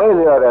မေ့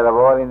လျော့တဲ့သ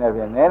ဘောလေးနဲ့ဖြ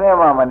င့်နည်းနည်း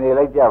မှမနေ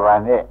လိုက်ကြပါ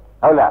နဲ့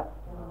ဟုတ်လား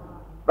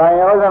တန်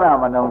ရောဇနာ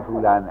မနုံထူ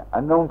လာနဲ့အ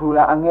နုံထူ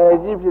လာအငယ်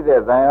ကြီးဖြစ်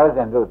တဲ့တန်ရောဇ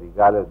န်တို့ဒီ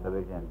ကားလို့ဆို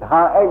လို့ချင်းဒါ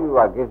အဲ့ဒီက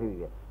ကိစ္စ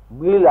ကြီး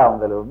မီးလောင်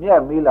တယ်လို့မြ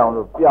က်မီးလောင်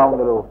လို့ပြောင်း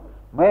တယ်လို့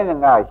မင်း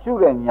ငါရှု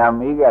တဲ့ညာ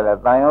မီးကလ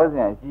ည်းတန်ရောဇ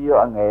န်အကြီးရော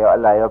အငယ်ရောအ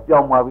လာရောပြော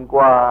င်းသွားပြီ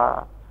ကွာ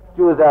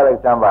ကြိုးစားလို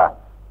က်စမ်းပါ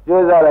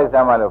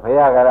လို့ဘု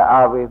ရားကလည်း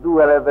အာဘေသူက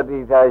လည်းတတိ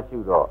ထားရှု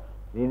တော့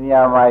ဒီနေ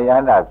ရာမှာရဟ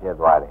န္တာဖြစ်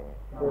သွားတယ်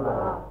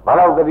ဘာ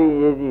လို့တတိ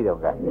ရေးကြည့်တော့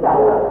က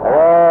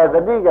တ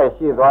တိက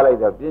ရှေ့သွားလိုက်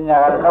တော့ပညာ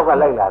ကလည်းနောက်က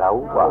လိုက်လာတာ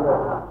ဟုတ်ကွာ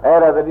အဲ့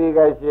ဒါတတိက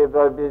ရှေ့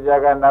သွားပညာ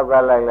ကနောက်က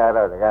လိုက်လာ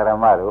တော့ဒကာဓ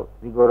မ္မတို့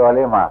ဒီကိုယ်တော်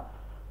လေးမှာ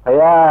ဘု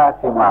ရား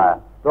ဆီမှာ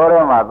တော်ထဲ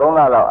မှာ3လ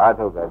လောက်အား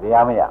ထုတ်တယ်တ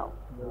ရားမရအောင်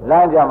လ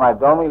မ်းကြမှာ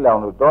တောမိလောင်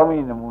လို့တောမိ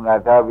နမူနာ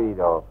ထားပြီး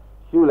တော့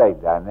ရှုလိုက်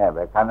တာနဲ့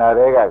ပဲခန္ဓာ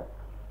တွေက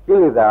ကိ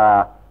လေသာ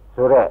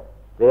ဆိုတဲ့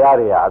တရား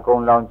တွေကအကု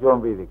န်လောင်ကျွမ်း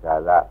ပြီးဒီက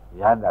လာ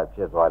ရဟန္တာဖြ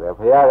စ်သွားတယ်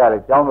ဘုရားကလ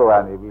ည်းကျောင်းတော်က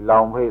နေပြီးလော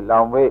င်ဖိတ်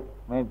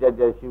မင်းကြ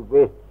က်ရှု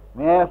ပေးမ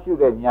င်းရှု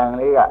တဲ့ဉာဏ်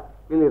လေးက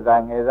ကိလေသာ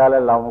ငယ်စားလဲ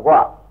လောင်မကွ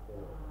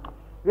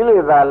ကိလေ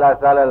သာလတ်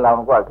စားလဲလောင်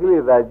မကွကိလေ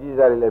သာကြီး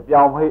စားလဲ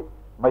ပြောင်းဖိတ်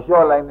မ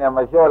လျှော့လိုက်နဲ့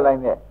ဘု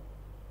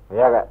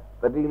ရားက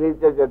တတိလေး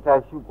ကြက်ထား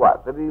ရှုကွ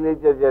တတိလေး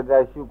ကြက်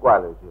ထားရှုကွ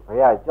လို့ဆိုဘု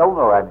ရားကျောင်း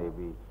တော်ကနေ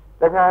ပြီး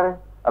တခါတည်း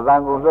အတန်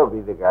ကိုလွတ်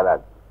ပြီးဒီကလာ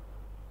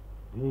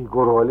ဒီ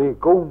ကိုယ်တော်လေး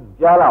ကုန်း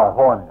ကြားလောက်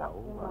ဟောနေတာ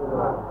ဟုတ်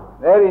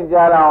အဲ့ဒီ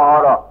ကြားလောက်ဟော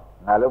တော့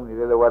ငါလုံးနေ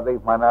တယ်လို့သိ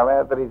မှန်တာပဲ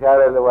တတိထား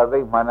တယ်လို့သိ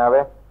မှန်တာ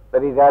ပဲတ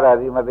တိထားတာ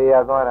ဒီမသေးရ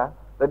သွားတာ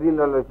တတိ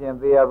လွတ်လို့ချင်း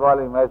သေရသွား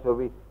လိမ့်မယ်ဆို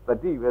ပြီးတ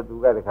တိပဲသူ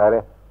ကတခါတ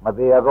ည်းမ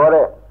သေးရသွား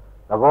တဲ့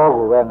သဘော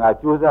ကိုပဲငါ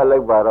ကြိုးစားလို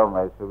က်ပါတော့မ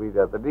ယ်ဆိုပြီး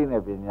တော့တတိ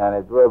နဲ့ပညာ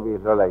နဲ့တွဲပြီး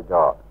လွတ်လိုက်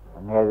တော့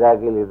ငယ်စား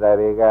ကိလေသာ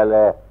တွေကလ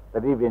ည်းတ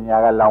တိပညာ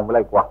ကလောင်ပ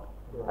လိုက်ကွာ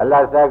အလ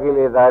တ်စားကိ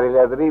လေသာတွေလ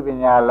ည်းတတိပ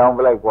ညာလောင်ပ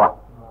လိုက်ကွာ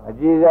အ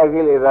ကြီးစား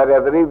ကိလေသာတွေ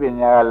သတိပ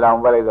ညာကလောင်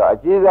ပလိုက်တော့အ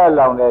ကြီးစား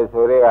လောင်တယ်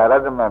ဆိုတဲ့ကရ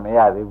တ္တမမရ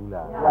သေးဘူး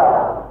လား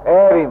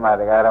အဲ့ဒီမှာ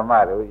တရားဓမ္မ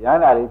တို့ရဟန္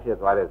တာလေးဖြစ်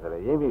သွားတယ်ဆို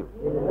တော့ရင်းပြီ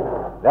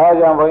ဒါ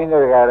ကြောင့်ဘုန်းကြီး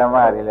တို့တရားဓမ္မ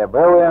တွေလည်းဘ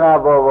ယ်ဝေဒနာ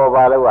ပေါ်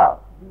ပါလို့က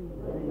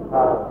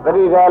သ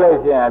တိထားလို့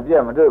ရှိရင်အပြ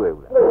ည့်မတွေ့ပဲ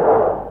ဘူး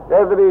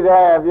လားသတိ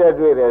ထားရင်အပြည့်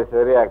တွေ့တယ်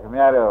ဆိုတော့ခင်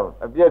ဗျားတို့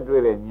အပြည့်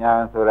တွေ့တဲ့ဉာ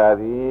ဏ်ဆိုတာ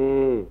ဒီ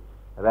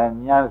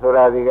ဉာဏ်ဆို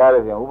တာဒီကား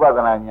လို့ရှိရင်ဥပဒ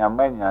နာဉာဏ်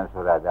မဲ့ဉာဏ်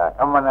ဆိုတာဒါ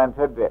အမှန်တန်ထ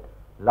က်တဲ့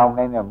လောင်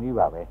နိုင်တဲ့မိ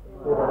ပါပဲ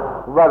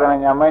ဥပဒနာ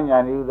ဉာဏ်မဲ့ဉာ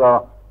ဏ်ဤသော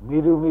မိ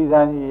သူမိ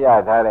သားကြီးရ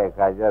ထားတဲ့အ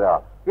ခါကျတော့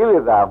ကိလေ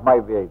သာမို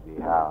က်တဲ့ဒီ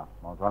ဟာ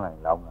မောင်ထွန်းနိုင်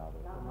လောင်တာပဲ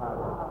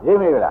ရင်း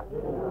မိလား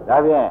ဒါ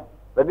ဖြင့်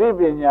ပฏิ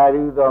ပညာ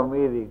ဤသော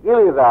မိသည်ကိ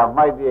လေသာ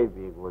မိုက်တဲ့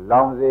ဒီကို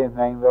လောင်စေ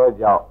နိုင်သော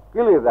ကြောင့်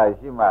ကိလေသာ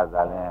ရှိမှ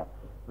သာလဲ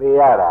သိ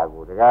ရတာ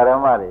ကိုတရားဓ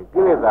မ္မတွေကိ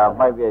လေသာ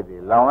မိုက်တဲ့ဒီ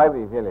လောင်လိုက်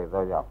ပြီဖြစ်လေ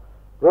သောကြောင့်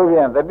တို့ဖြ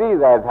င့်တတိ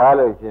သာထား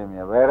လို့ရှိရ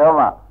င်ဘယ်တော့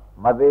မှ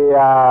မတ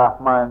ရား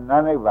မှန်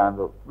နိဗ္ဗာန်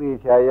သို့သိ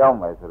ချရောက်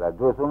မယ်ဆိုတာ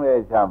တို့ဆုံးရ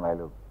ချမယ်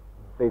လို့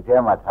စိတ်ထဲ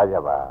မှာထားကြ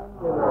ပါ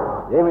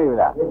ရင်းမိ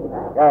လား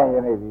ကဲယ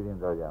နေ့ဒီရင်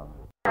တော့ကြအောင်